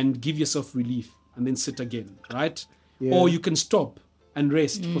 and give yourself relief and then sit again, right? Yeah. Or you can stop and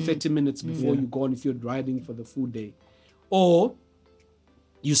rest for 30 minutes before you go on if you're riding for the full day. Or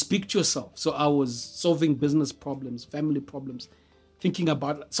you speak to yourself. So I was solving business problems, family problems, thinking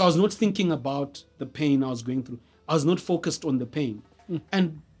about, so I was not thinking about the pain I was going through. I was not focused on the pain.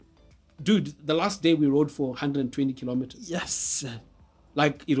 And dude, the last day we rode for 120 kilometers. Yes.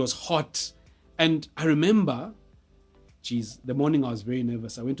 Like it was hot. And I remember, the morning I was very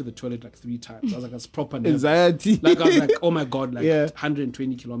nervous. I went to the toilet like 3 times. I was like, that's proper nervous. Anxiety. Like I was like, oh my God,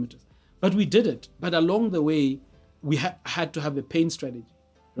 120 kilometers. But we did it. But along the way, we had to have a pain strategy,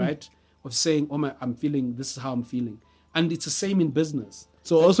 right? Of saying, I'm feeling, this is how I'm feeling. And it's the same in business.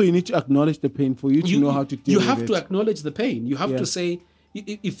 So also you need to acknowledge the pain for you to know how to deal with it. You have to acknowledge the pain. You have to say,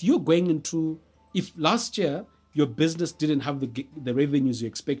 if you're going into, if last year your business didn't have the revenues you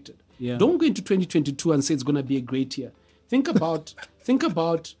expected, don't go into 2022 and say it's going to be a great year. Think about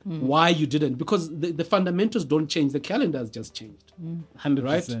why you didn't, because the fundamentals don't change. The calendar has just changed. 100%.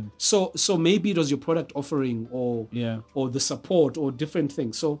 Right? So maybe it was your product offering or the support or different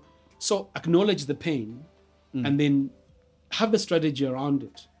things. So acknowledge the pain and then have a strategy around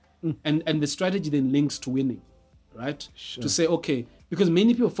it. And the strategy then links to winning, right? Sure. To say, okay, because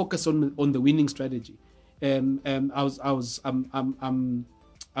many people focus on the winning strategy. I've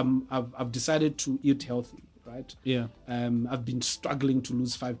decided to eat healthy, right? Yeah. I've been struggling to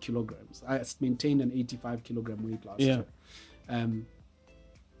lose 5 kilograms. I maintained an 85 kilogram weight last year.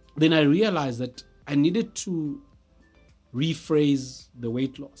 Then I realized that I needed to rephrase the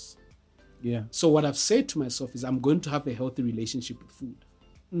weight loss. Yeah. So what I've said to myself is I'm going to have a healthy relationship with food.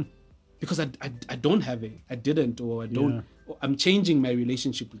 Because I don't have it. I didn't, or I don't. Or I'm changing my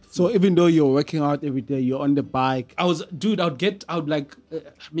relationship with food. So even though you're working out every day, you're on the bike. I would like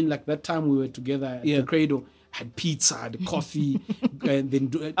that time we were together at the Cradle, had pizza, had coffee, and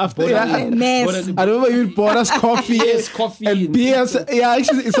then I remember you bought us coffee. Yes, coffee and beers.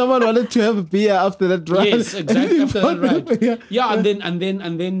 Actually, someone wanted to have a beer after that ride. Yes, exactly after that ride.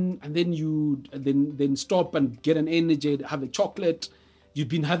 And then you stop and get an energy, have a chocolate. You've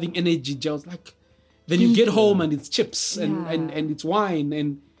been having energy gels, then you get home and it's chips and it's wine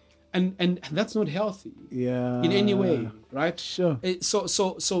and that's not healthy. In any way, right? Sure.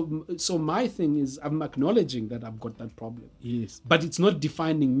 So my thing is I'm acknowledging that I've got that problem. Yes. But it's not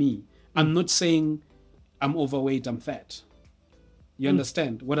defining me. I'm not saying I'm overweight, I'm fat. You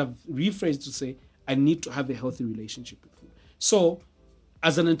understand? What I've rephrased to say, I need to have a healthy relationship with food. So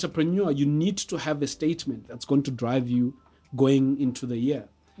as an entrepreneur, you need to have a statement that's going to drive you going into the year.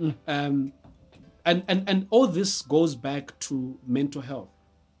 And all this goes back to mental health.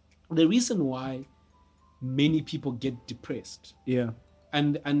 The reason why many people get depressed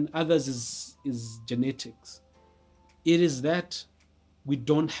and others is genetics. It is that we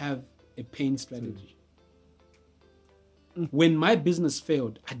don't have a pain strategy. When my business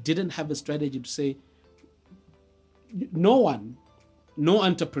failed, I didn't have a strategy to say, no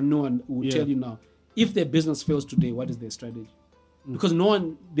entrepreneur will tell you now, if their business fails today, what is their strategy? Because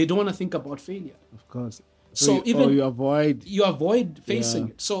they don't want to think about failure. Of course. So you avoid facing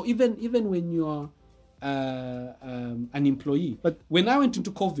it. So even when you are an employee, but when I went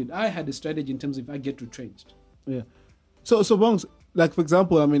into COVID, I had a strategy in terms of if I get retrenched. Yeah. So Bongs, like for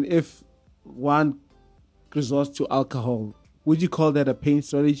example, I mean, if one resorts to alcohol, would you call that a pain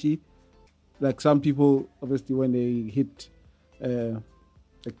strategy? Like some people, obviously, when they hit a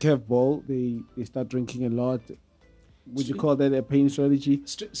curveball, they start drinking a lot. Would you call that a pain strategy?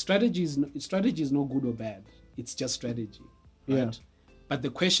 Strategy is not good or bad. It's just strategy, right? Yeah. But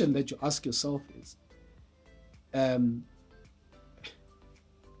the question that you ask yourself is,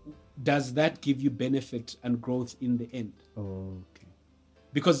 does that give you benefit and growth in the end? Oh, okay.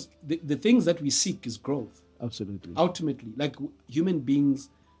 Because the things that we seek is growth. Absolutely. Ultimately, like human beings,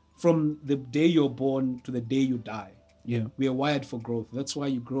 from the day you're born to the day you die, we are wired for growth. That's why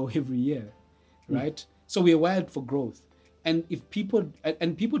you grow every year, right? So we are wired for growth. And if people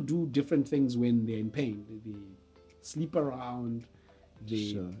do different things when they're in pain. They sleep around,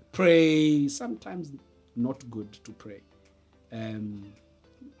 they pray. Sometimes not good to pray.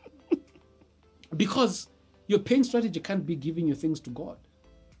 Because your pain strategy can't be giving you things to God.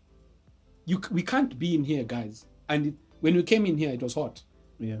 We can't be in here, guys. And when we came in here, it was hot.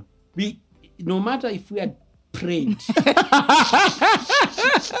 Yeah. No matter if we had prayed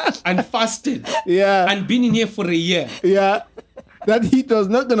and fasted and been in here for a year. Yeah. That heat was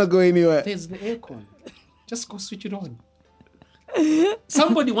not going to go anywhere. There's the aircon. Just go switch it on.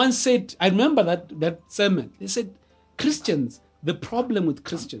 Somebody once said, I remember that sermon. They said, Christians, the problem with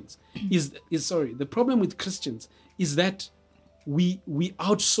Christians is that we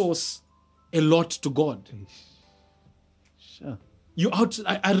outsource a lot to God. Sure.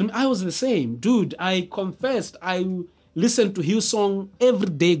 I was the same. Dude, I confessed. I listened to Hillsong every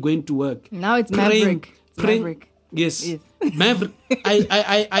day going to work. Now it's Maverick. Maverick. Yes. Maverick.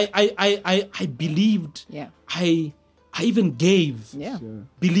 I believed. Yeah. I even gave. Yeah. Sure.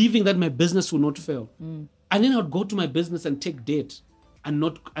 Believing that my business will not fail. And then I'd go to my business and take debt and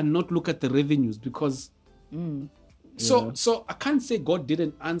not look at the revenues because so I can't say God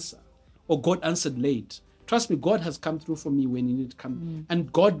didn't answer or God answered late. Trust me, God has come through for me when he needed to come. And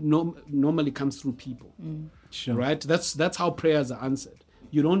God normally comes through people. Sure. Right? That's how prayers are answered.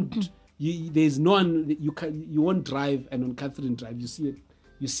 You don't there's no one you won't drive, and on Catherine Drive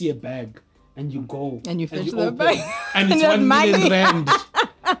you see a bag and you go and you fetch the bag and it's 1 million rand.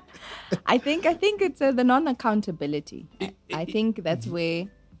 I think it's the non-accountability. I think that's where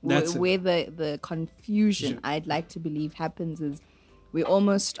the confusion I'd like to believe happens is we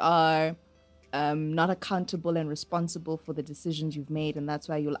almost are not accountable and responsible for the decisions you've made, and that's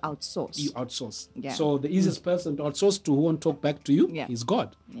why you'll outsource. You outsource. Yeah. So the easiest person to outsource to who won't talk back to you is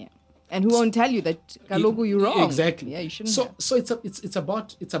God. Yeah. And who won't tell you that Kalogo you're wrong. Exactly. Yeah, you shouldn't. So it's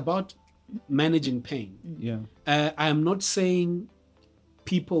about managing pain. Yeah. I am not saying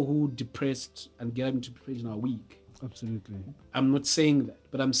people who depressed and get into depression are weak. Absolutely. I'm not saying that,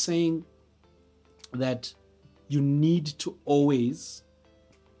 but I'm saying that you need to always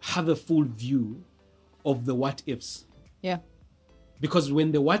have a full view of the what ifs. Yeah. Because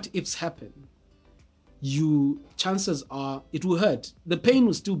when the what ifs happen, chances are it will hurt. The pain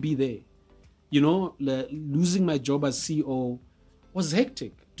will still be there. You know, losing my job as CEO was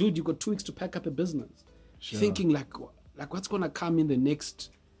hectic. Dude, you got 2 weeks to pack up a business. Sure. Thinking like what's going to come in the next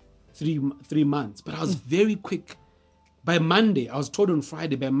 3 months. But I was very quick. By Monday, I was told on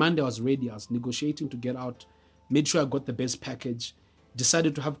Friday, by Monday I was ready. I was negotiating to get out, made sure I got the best package,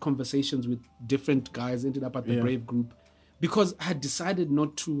 decided to have conversations with different guys, ended up at the Brave group, because I had decided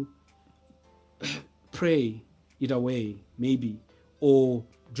not to pray it away, maybe, or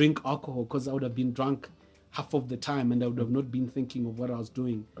drink alcohol, because I would have been drunk half of the time and I would have not been thinking of what I was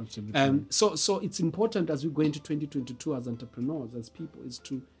doing. Absolutely. So it's important as we go into 2022 as entrepreneurs, as people, is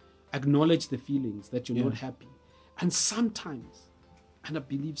to acknowledge the feelings that you're not happy. And sometimes, and I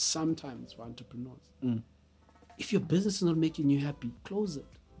believe sometimes for entrepreneurs, if your business is not making you happy, close it.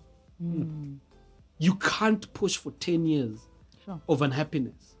 You can't push for 10 years of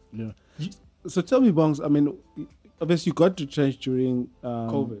unhappiness. Yeah. So tell me, Bongs, I mean, obviously you got retrenched during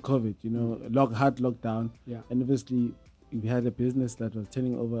COVID, you know, hard lockdown. Yeah. And obviously you had a business that was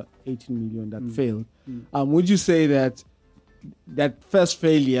turning over 18 million that failed. Would you say that first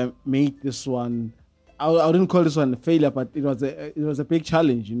failure made this one, I wouldn't call this one a failure, but it was a big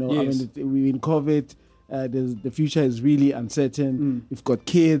challenge, you know? Yes. I mean, we're in COVID, the future is really uncertain. We've got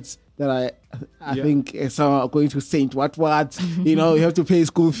kids that I think some are going to Saint what, you know, you have to pay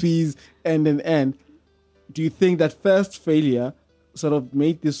school fees and. Do you think that first failure sort of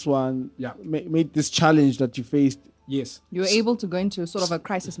made this one, made this challenge that you faced. Yes. You were able to go into sort of a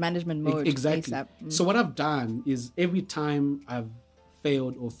crisis management mode. Exactly. So what I've done is every time I've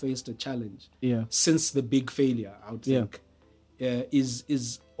failed or faced a challenge, since the big failure, I would think,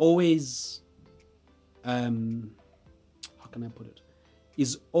 is always, how can I put it?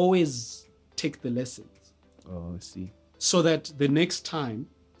 Is always take the lessons. Oh, I see. So that the next time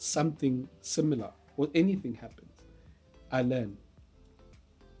something similar or anything happens, I learn.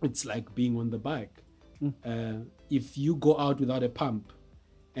 It's like being on the bike. If you go out without a pump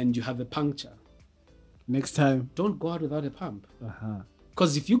and you have a puncture, next time don't go out without a pump.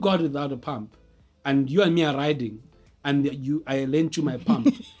 Because if you go out without a pump and you and me are riding and I lend you my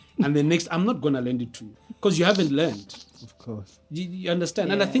pump and the next I'm not gonna lend it to you because you haven't learned. Of course. You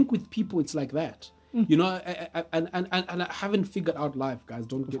understand? And I think with people it's like that. You know, and I haven't figured out life, guys.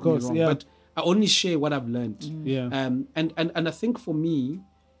 Don't get me wrong. But I only share what I've learned. And I think for me,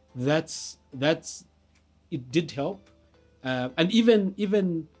 that's it did help. And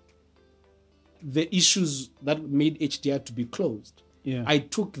even the issues that made HDI to be closed, I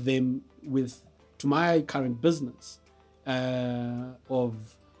took them to my current business. I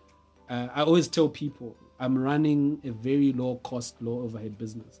always tell people I'm running a very low cost, low overhead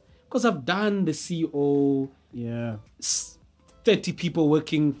business because I've done the CEO, 30 people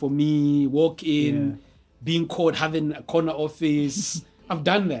working for me, walk in, being called, having a corner office. I've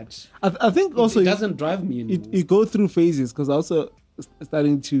done that. I think also it doesn't drive me anymore. You go through phases because I also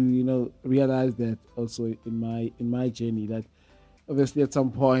starting to realize that also in my journey that obviously at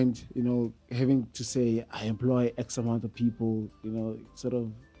some point having to say I employ X amount of people sort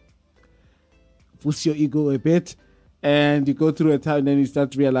of boosts your ego a bit, and you go through a time and then you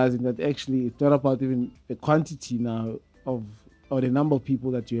start realizing that actually it's not about even the quantity now or the number of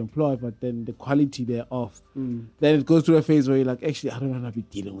people that you employ, but then the quality thereof. Then it goes through a phase where you're like, actually, I don't want to be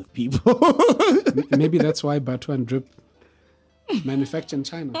dealing with people. Maybe that's why Batu and Drip manufacture in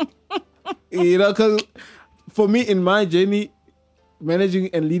China. Because for me, in my journey, managing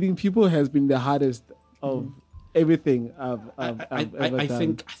and leading people has been the hardest of everything I've ever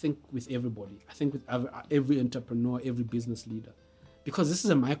done. I think with everybody. I think with every entrepreneur, every business leader. Because this is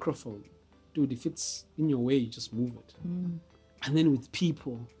a microphone. Dude, if it's in your way, you just move it. And then with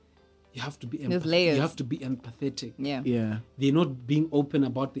people, you have to be empathetic. Yeah. They're not being open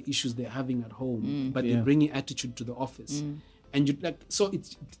about the issues they're having at home, but they're bringing attitude to the office. And you so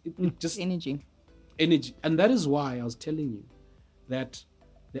it's just energy. And that is why I was telling you that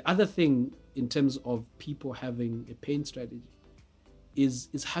the other thing in terms of people having a pain strategy is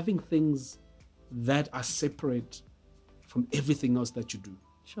having things that are separate from everything else that you do.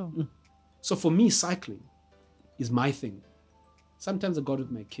 Sure. So for me, cycling is my thing. Sometimes I go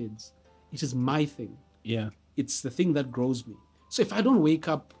with my kids. It is my thing. Yeah. It's the thing that grows me. So if I don't wake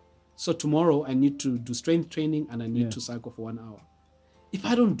up, so tomorrow I need to do strength training and I need to cycle for 1 hour. If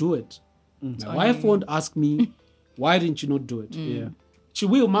I don't do it, my wife won't ask me, why didn't you not do it? She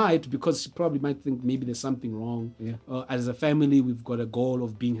might, because she probably might think maybe there's something wrong. As a family, we've got a goal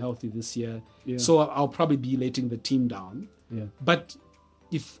of being healthy this year. So I'll probably be letting the team down. But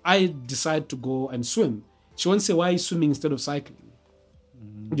if I decide to go and swim, she won't say, why are you swimming instead of cycling?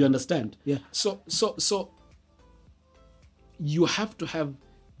 Do you understand? So you have to have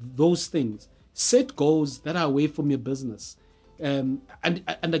those things. Set goals that are away from your business. And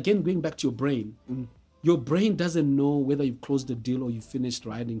again, going back to your brain, your brain doesn't know whether you've closed a deal or you finished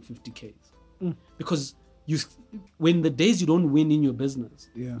riding 50Ks. Because when the days you don't win in your business,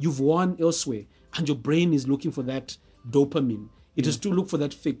 you've won elsewhere, and your brain is looking for that dopamine. It is to look for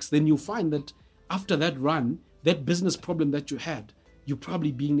that fix. Then you find that after that run, that business problem that you had, you're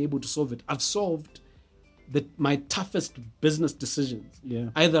probably being able to solve it. I've solved my toughest business decisions,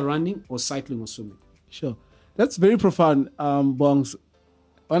 either running or cycling or swimming. Sure. That's very profound, Bongs.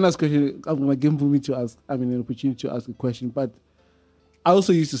 One last question I'm going to give me to ask, an opportunity to ask a question, but I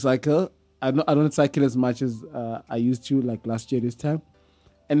also used to cycle. I don't cycle as much as I used to, like last year this time.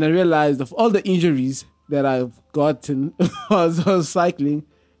 And I realized of all the injuries that I've gotten as I was cycling,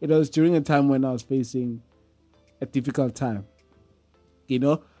 it was during a time when I was facing a difficult time.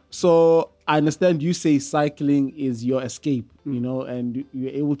 So I understand you say cycling is your escape, and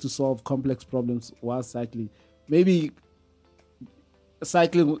you're able to solve complex problems while cycling. Maybe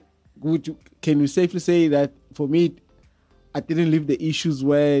cycling, can you safely say that for me, I didn't leave the issues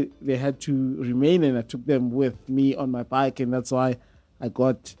where they had to remain, and I took them with me on my bike, and that's why I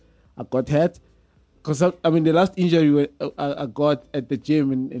got hurt. Because the last injury I got at the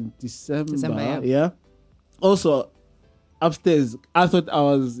gym in December. Also, upstairs, I thought I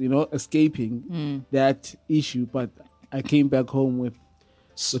was, escaping that issue, but I came back home with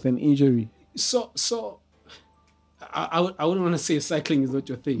an injury. So I wouldn't want to say cycling is not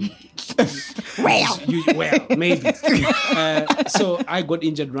your thing. Well, maybe. So I got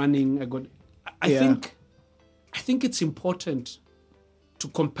injured running. I think it's important to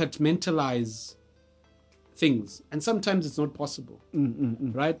compartmentalize things, and sometimes it's not possible,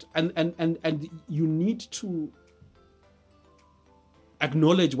 right? And you need to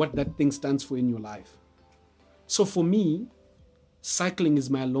acknowledge what that thing stands for in your life. So for me, cycling is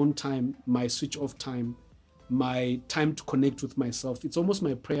my alone time, my switch off time, my time to connect with myself. It's almost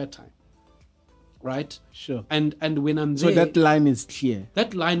my prayer time, right? Sure. And when I'm there, so that line is clear.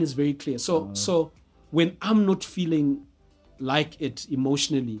 That line is very clear. So when I'm not feeling like it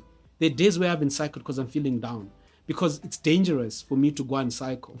emotionally, there are days where I haven't cycled because I'm feeling down, because it's dangerous for me to go and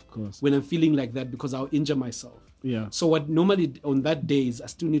cycle. Of course. When I'm feeling like that, because I'll injure myself. Yeah. So what normally on that day is I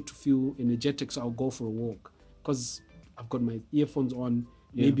still need to feel energetic, so I'll go for a walk because I've got my earphones on.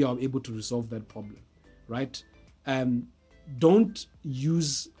 Maybe I'll be able to resolve that problem, right? Don't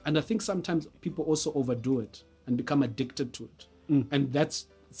use, and I think sometimes people also overdo it and become addicted to it, and it's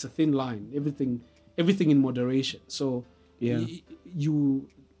a thin line. Everything in moderation. So you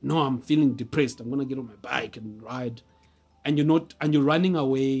know, I'm feeling depressed, I'm gonna get on my bike and ride, and you're running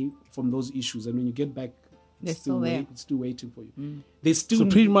away from those issues, and when you get back, they're still there. It's still waiting for you. They still so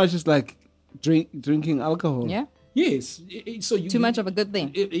pretty much it's like drinking alcohol. Yeah. Yes. So too much of a good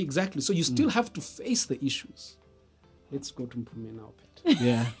thing. Exactly. So you still have to face the issues. Let's go to Mpumi now, Pet.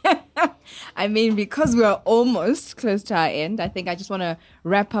 Yeah. I mean, because we're almost close to our end, I think I just want to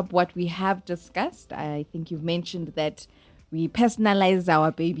wrap up what we have discussed. I think you've mentioned that we personalize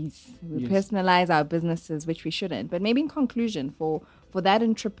our babies. We personalize our businesses, which we shouldn't. But maybe in conclusion, for that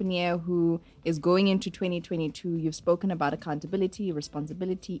entrepreneur who is going into 2022, you've spoken about accountability,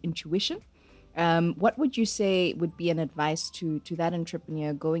 responsibility, intuition. What would you say would be an advice to that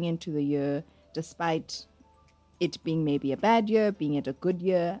entrepreneur going into the year, despite it being maybe a bad year, being it a good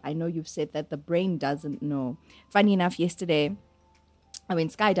year? I know you've said that the brain doesn't know. Funny enough, yesterday I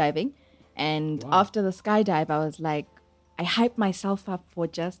went skydiving, and after the skydive, I was like, I hyped myself up for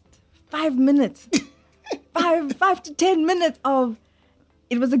just 5 minutes, 5 to 10 minutes of.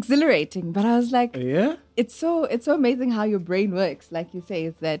 It was exhilarating, but I was like, it's so amazing how your brain works. Like you say,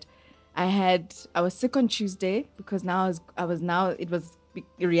 is that I was sick on Tuesday because it was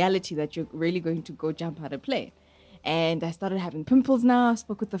a reality that you're really going to go jump out of plane. And I started having pimples now. I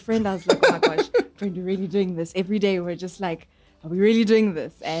spoke with a friend. I was like, oh my gosh, friend, we're really doing this. Every day we're just like, are we really doing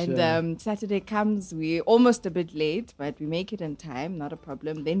this? And Saturday comes, we're almost a bit late, but we make it in time, not a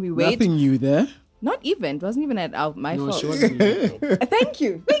problem. Then we wait. Nothing new there? Not even. It wasn't even my fault. She wasn't Thank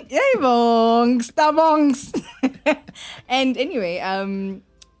you. Yay, bongs. And anyway,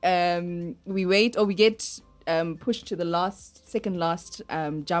 we wait, or we get pushed to the second last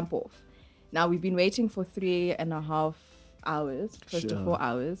jump off. Now we've been waiting for 3.5 hours, close to 4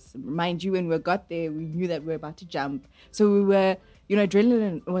 hours. Mind you, when we got there, we knew that we were about to jump. So we were,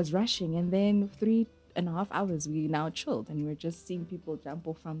 adrenaline was rushing. And then 3.5 hours, we now chilled, and we're just seeing people jump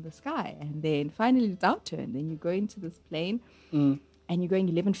off from the sky. And then finally it's our turn. Then you go into this plane and you're going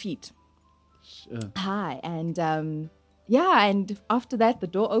 11 feet high. And and after that, the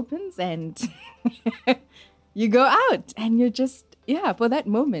door opens and you go out, and you're just, for that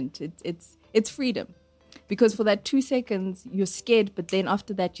moment, it's freedom. Because for that 2 seconds, you're scared, but then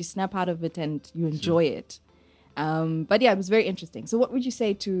after that, you snap out of it and you enjoy it. But it was very interesting. So what would you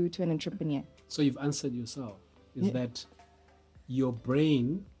say to an entrepreneur? So you've answered yourself, that your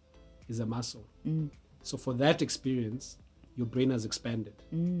brain is a muscle. So for that experience, your brain has expanded,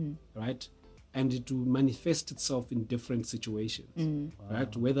 right? And it will manifest itself in different situations,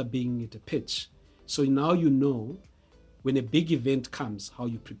 right? Whether being at a pitch. So now you know when a big event comes, how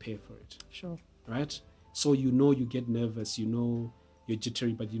you prepare for it. Sure. Right? So you get nervous, you're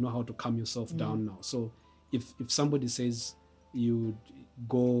jittery, but you know how to calm yourself down now. So if somebody says you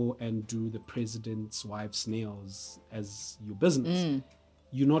go and do the president's wife's nails as your business,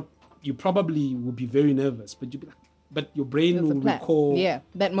 you probably will be very nervous, but you'll be like, but your brain will recall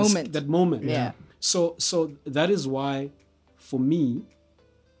that moment. That moment. Yeah. So that is why, for me,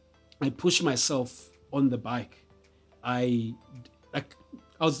 I push myself on the bike. I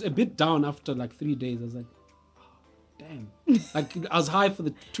was a bit down after 3 days. I was like, oh, damn. I was high for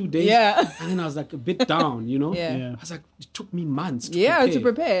the 2 days. And then I was a bit down, I was like, it took me months to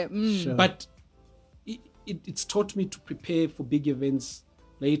prepare. Sure. But it's taught me to prepare for big events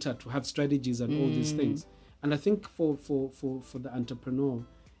later, to have strategies and all these things. And I think for the entrepreneur,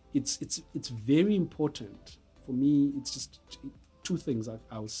 it's very important. For me, it's just two things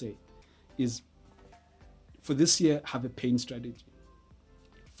I would say is, for this year, have a pain strategy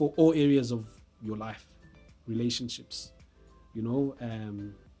for all areas of your life, relationships,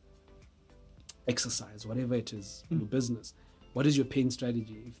 exercise, whatever it is, your business. What is your pain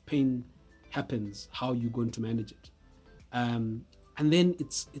strategy? If pain happens, how are you going to manage it? And then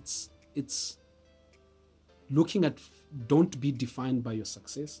it's looking at, don't be defined by your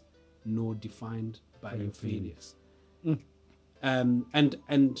success, nor defined by your failures.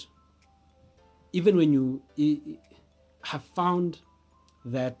 And even when you have found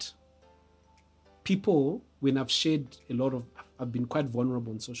that people, when I've shared I've been quite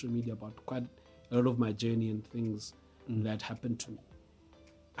vulnerable on social media about quite a lot of my journey and things that happened to me.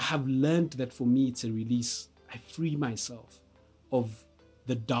 I have learned that for me, it's a release. I free myself of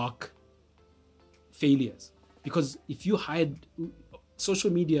the dark failures. Because if you hide,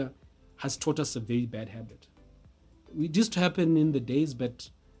 social media has taught us a very bad habit. It used to happen in the days, but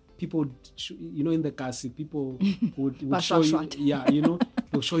people, in the kasi, people would show you,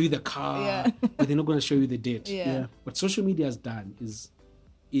 they'll show you the car, but they're not going to show you the date. Yeah. What social media has done is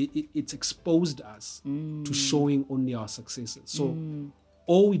it's exposed us to showing only our successes. So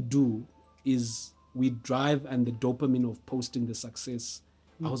all we do is we drive and the dopamine of posting the success.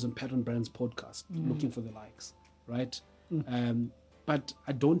 I was on Pat on Brand's podcast looking for the likes, right? But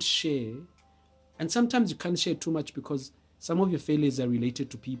I don't share. And sometimes you can't share too much because some of your failures are related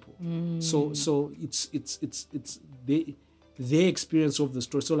to people. So it's their experience of the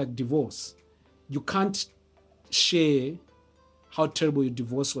story. So like divorce, you can't share how terrible your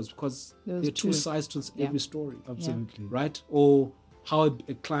divorce was because there are two sides to every story. Absolutely. Right? Or how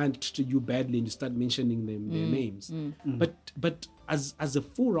a client treated you badly and you start mentioning their names. But as a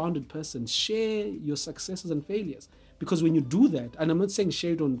full-rounded person, share your successes and failures. Because when you do that, and I'm not saying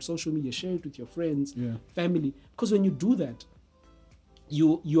share it on social media, share it with your friends, family. Because when you do that,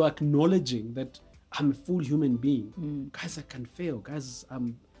 you are acknowledging that I'm a full human being. Guys, I can fail. Guys, I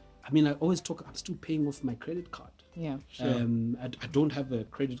always talk, I'm still paying off my credit card. Yeah. Sure. I don't have a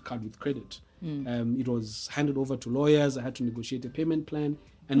credit card with credit. It was handed over to lawyers. I had to negotiate a payment plan.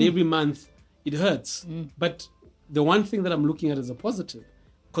 And every month it hurts. But the one thing that I'm looking at as a positive,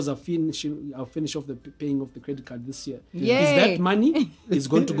 because I'll finish off the paying off the credit card this year, is that money is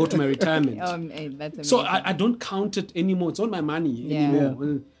going to go to my retirement. That's amazing. So I don't count it anymore. It's not my money anymore.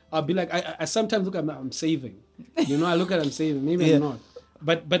 Yeah. I'll be like, I sometimes look at I'm saving. I look at I'm saving. Maybe I'm not.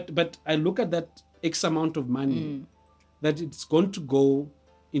 But I look at that X amount of money that it's going to go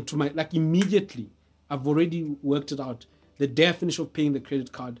into my, like immediately, I've already worked it out. The day I finish off paying the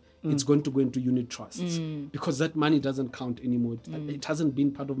credit card, it's going to go into unit trusts because that money doesn't count anymore. It hasn't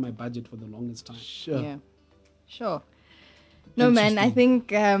been part of my budget for the longest time. Sure. Yeah. Sure. No, man, I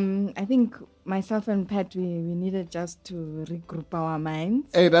think myself and Pat, we needed just to regroup our minds.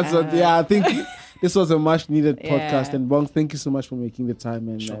 Hey, that's I think this was a much needed podcast. And Bongs, thank you so much for making the time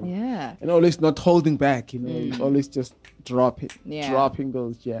and always not holding back. Always just dropping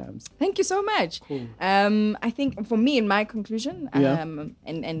those jams. Thank you so much. Cool. I think for me, in my conclusion,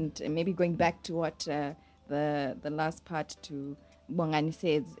 and maybe going back to what the last part to Bongani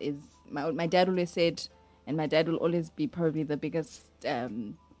said is my dad always said. And my dad will always be probably the biggest,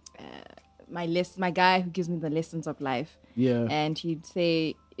 my guy who gives me the lessons of life. Yeah. And he'd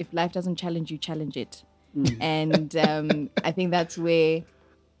say, if life doesn't challenge you, challenge it. And I think that's where,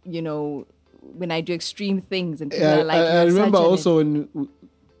 when I do extreme things and people are like, I remember also when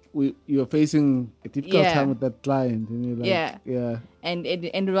you were facing a difficult time with that client. And you're like, And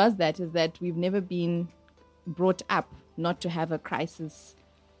it was that we've never been brought up not to have a crisis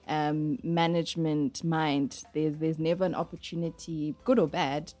management mind. There's never an opportunity, good or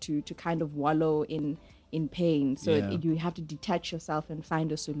bad, to kind of wallow in pain. So you have to detach yourself and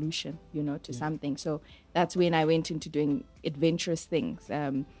find a solution, to something. So that's when I went into doing adventurous things,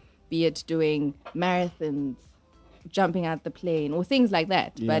 be it doing marathons, jumping out the plane, or things like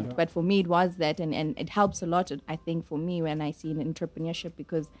that. But for me, it was that, and it helps a lot, I think, for me when I see an entrepreneurship,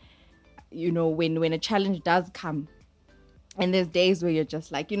 because when a challenge does come, and there's days where you're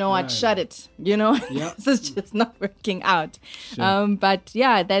just like, what, shut it, this is just not working out. Sure. But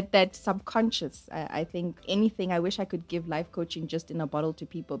that subconscious, I think I wish I could give life coaching just in a bottle to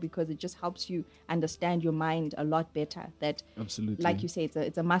people, because it just helps you understand your mind a lot better. That, absolutely, like you say,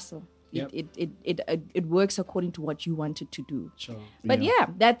 it's a muscle. Yep. It works according to what you want it to do. Sure. But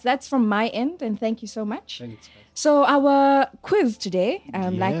that's from my end, and thank you so much. Thanks. So our quiz today,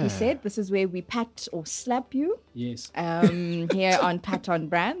 like we said, this is where we pat or slap you. Yes. Here on Pat on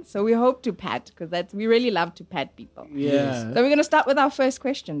Brand. So we hope to pat, because we really love to pat people. Yeah. So we're gonna start with our first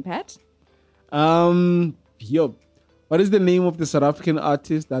question, Pat. What is the name of the South African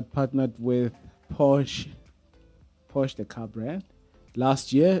artist that partnered with Porsche Porsche, the car brand,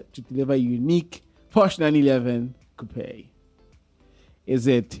 last year to deliver a unique Porsche 911 coupe? Is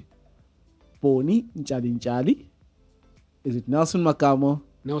it Boni Njali Njali? Is it Nelson Makamo?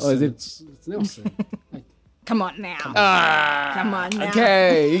 Nelson. Or is it... It's Nelson. Come on now. Come on now.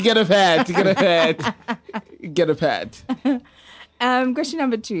 Okay, you get a pat. You get a pat. You get a pat. Question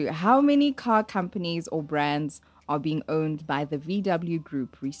number 2. How many car companies or brands are being owned by the VW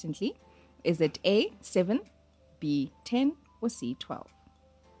Group recently? Is it A, 7, B, 10, or C, 12?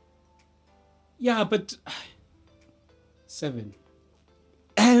 Yeah, but 7.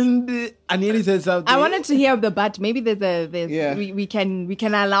 And Anieli said something. I wanted to hear the but. Maybe we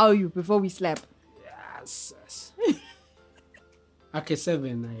can allow you before we slap. Yes. Okay,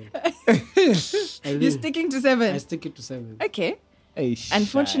 7. You're sticking to 7. I stick it to 7. Okay. Hey,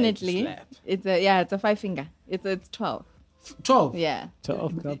 Unfortunately, it's a 5 finger. It's 12. 12. Yeah.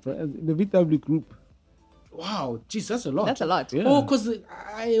 12 car brands. The VW Group. Wow, geez, that's a lot. That's a lot. Yeah. Oh, because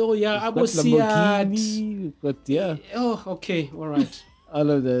I was Lamborghini. But yeah. Oh, okay, all right. All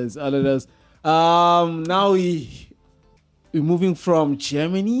of those. Now we're moving from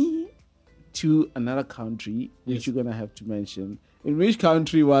Germany to another country, which you're gonna have to mention. In which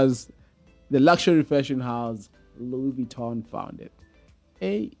country was the luxury fashion house Louis Vuitton founded?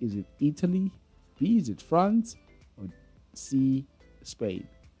 A, is it Italy? B, is it France? Or C, Spain?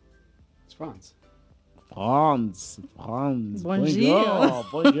 It's France. France. Bonjour.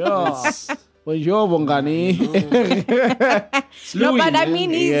 Bonjour, Bongani. No, but I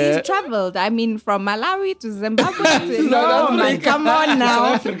mean, he's traveled. I mean, from Malawi to Zimbabwe to man, come on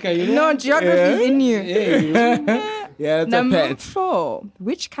now. South Africa, you know? No, geography is in you. Yeah, it's Number a pet. 4.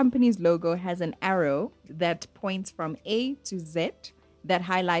 Which company's logo has an arrow that points from A to Z that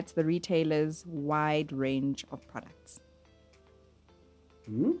highlights the retailer's wide range of products?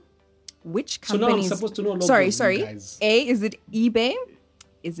 Which So now I'm company's... supposed to know logos, Sorry. you guys. A, is it eBay?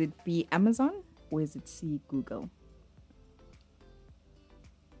 Is it B, Amazon? Or is it C, Google?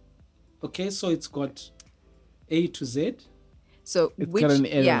 Okay, so it's got A to Z. So It's got an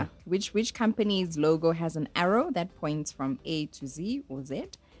arrow. which company's logo has an arrow that points from A to Z or Z?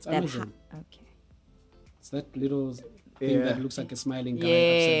 It's Amazon. Okay. It's that little thing that looks like a smiling guy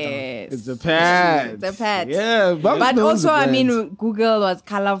upside down. Yes. It's a pet. It's a pet. Yeah, But also, I mean, Google was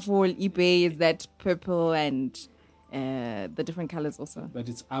colorful. eBay is that purple and the different colors also. But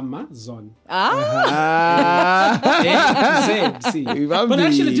it's Amazon. Ah, A to Z. See. But I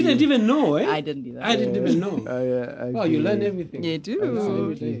actually didn't even know, eh? I didn't do that. I didn't even know. yeah, Oh, you learn everything. You do.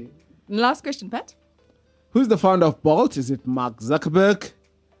 Every day. Last question, Pat. Who's the founder of Bolt? Is it Mark Zuckerberg,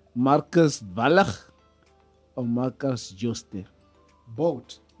 Marcus Wallach, or Marcus Joste?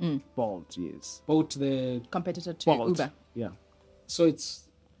 Boat. Bolt, yes. Boat the... Competitor to Bolt. Uber. Yeah. So it's...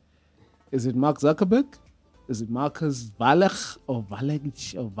 Is it Mark Zuckerberg? Is it Marcus Wallach or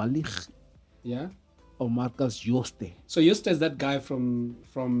Wallich Yeah? or Marcus Joste? So Josta is that guy from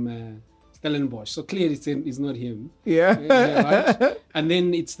Stellenbosch. So clearly it's not him. Yeah. Right? And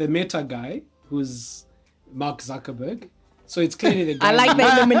then it's the Meta guy, who's Mark Zuckerberg. So it's clearly the guy. I like the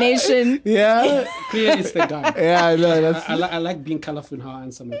illumination. Yeah. Clearly it's the guy. Yeah, I know. That's I like being colorful in how I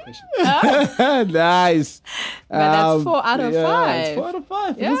answer my question. nice. But that's 4 out of 5. It's 4 out of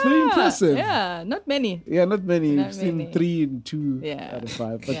 5. That's very impressive. Yeah, not many. Yeah, not many. Not We've seen many. 3 and 2 Yeah. out of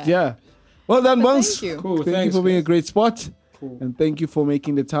 5. But Yeah. yeah. Well done, But Bones. thank you. Cool, Thank you thanks, for being a guys. great spot. Cool. And thank you for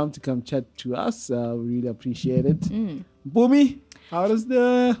making the time to come chat to us. We really appreciate it. Boomy, how does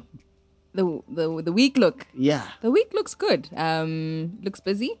the week look? Yeah. The week looks good. Looks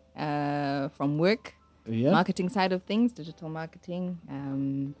busy from work, Yeah. marketing side of things, digital marketing.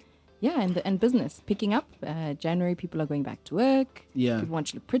 And business picking up. January, people are going back to work. Yeah. People want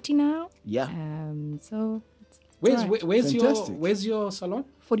to look pretty now. Yeah. So it's Where's alright. Fantastic. where's your salon?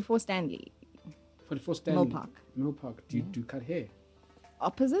 44 Stanley. 44 Stanley. Mill Park. Mill Park. Do you cut hair?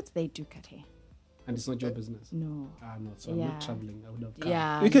 Opposite, they do cut hair. And it's not your business. No. Ah, no. So I'm Yeah. not traveling. I would have come.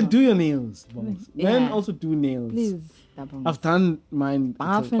 Yeah. You can do your nails, Bones. Yeah. Men also do nails. Please. Dabong. I've done mine.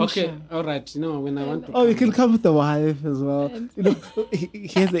 Okay. All right. You know, when I want to. Oh, you can come with the wife as well. You know,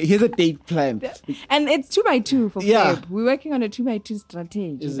 here's a date plan. And it's 2x2 for Yeah. Feb. We're working on a 2x2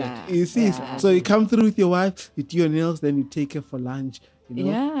 strategy. Is it? Nah. You see, Yeah. so you come through with your wife, you do your nails, then you take her for lunch. You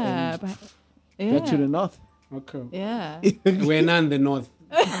know, Yeah. and But, get to the yeah. north. Okay. Yeah. We're not in the north.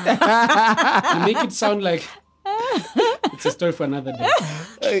 You make it sound like It's a story for another day.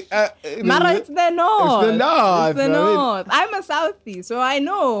 Mara, it's the north. It's the north. It's the north. I'm a Southie, so I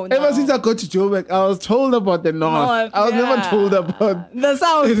know. Ever since I got to Joburg, I was told about the north. I was never told about the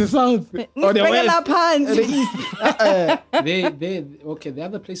south. The south. Or the west. The east. Okay, the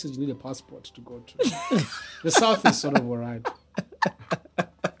other places you need a passport to go to. The south is sort of alright.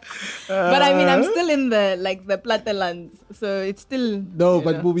 But I mean, I'm still in the Platelands, so it's still... No,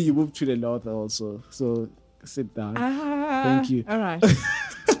 but Booby, you moved to the north also. So sit down. Thank you. All right.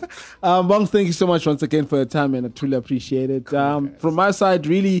 Bongs, thank you so much once again for your time, and I truly appreciate it. From my side,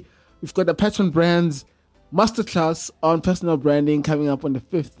 really, we've got the Patron Brands Masterclass on personal branding coming up on the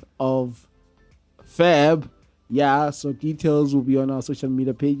 5th of Feb. Yeah, so details will be on our social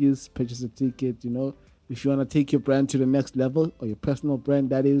media pages. Purchase a ticket, if you want to take your brand to the next level, or your personal brand,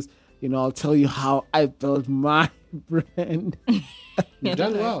 that is, I'll tell you how I built my brand. You've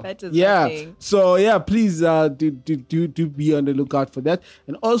done well. Yeah. So yeah, please do be on the lookout for that.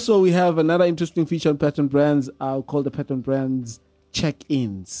 And also we have another interesting feature on Patron Brands called the Patron Brands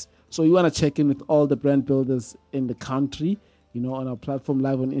Check-ins. So you want to check in with all the brand builders in the country, on our platform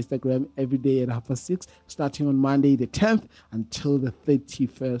live on Instagram every day at 6:30, starting on Monday the 10th until the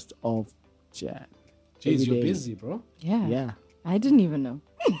 31st of Jan. Jeez, you're busy, bro. Yeah. I didn't even know.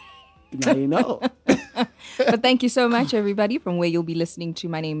 Now you know. But thank you so much, everybody, from where you'll be listening to.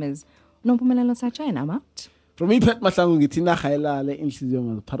 My name is Nompumelelo Sacha, and I'm out. From me, Pat Mahlangu, ngithi khailale inhliziyo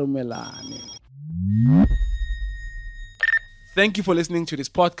mazipharumelane. Thank you for listening to this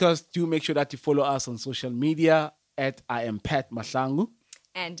podcast. Do make sure that you follow us on social media at I am Pat Mahlangu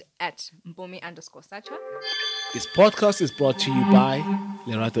and at Mpumi_Sacha. This podcast is brought to you by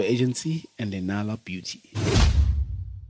Lerato Agency and Lenala Beauty.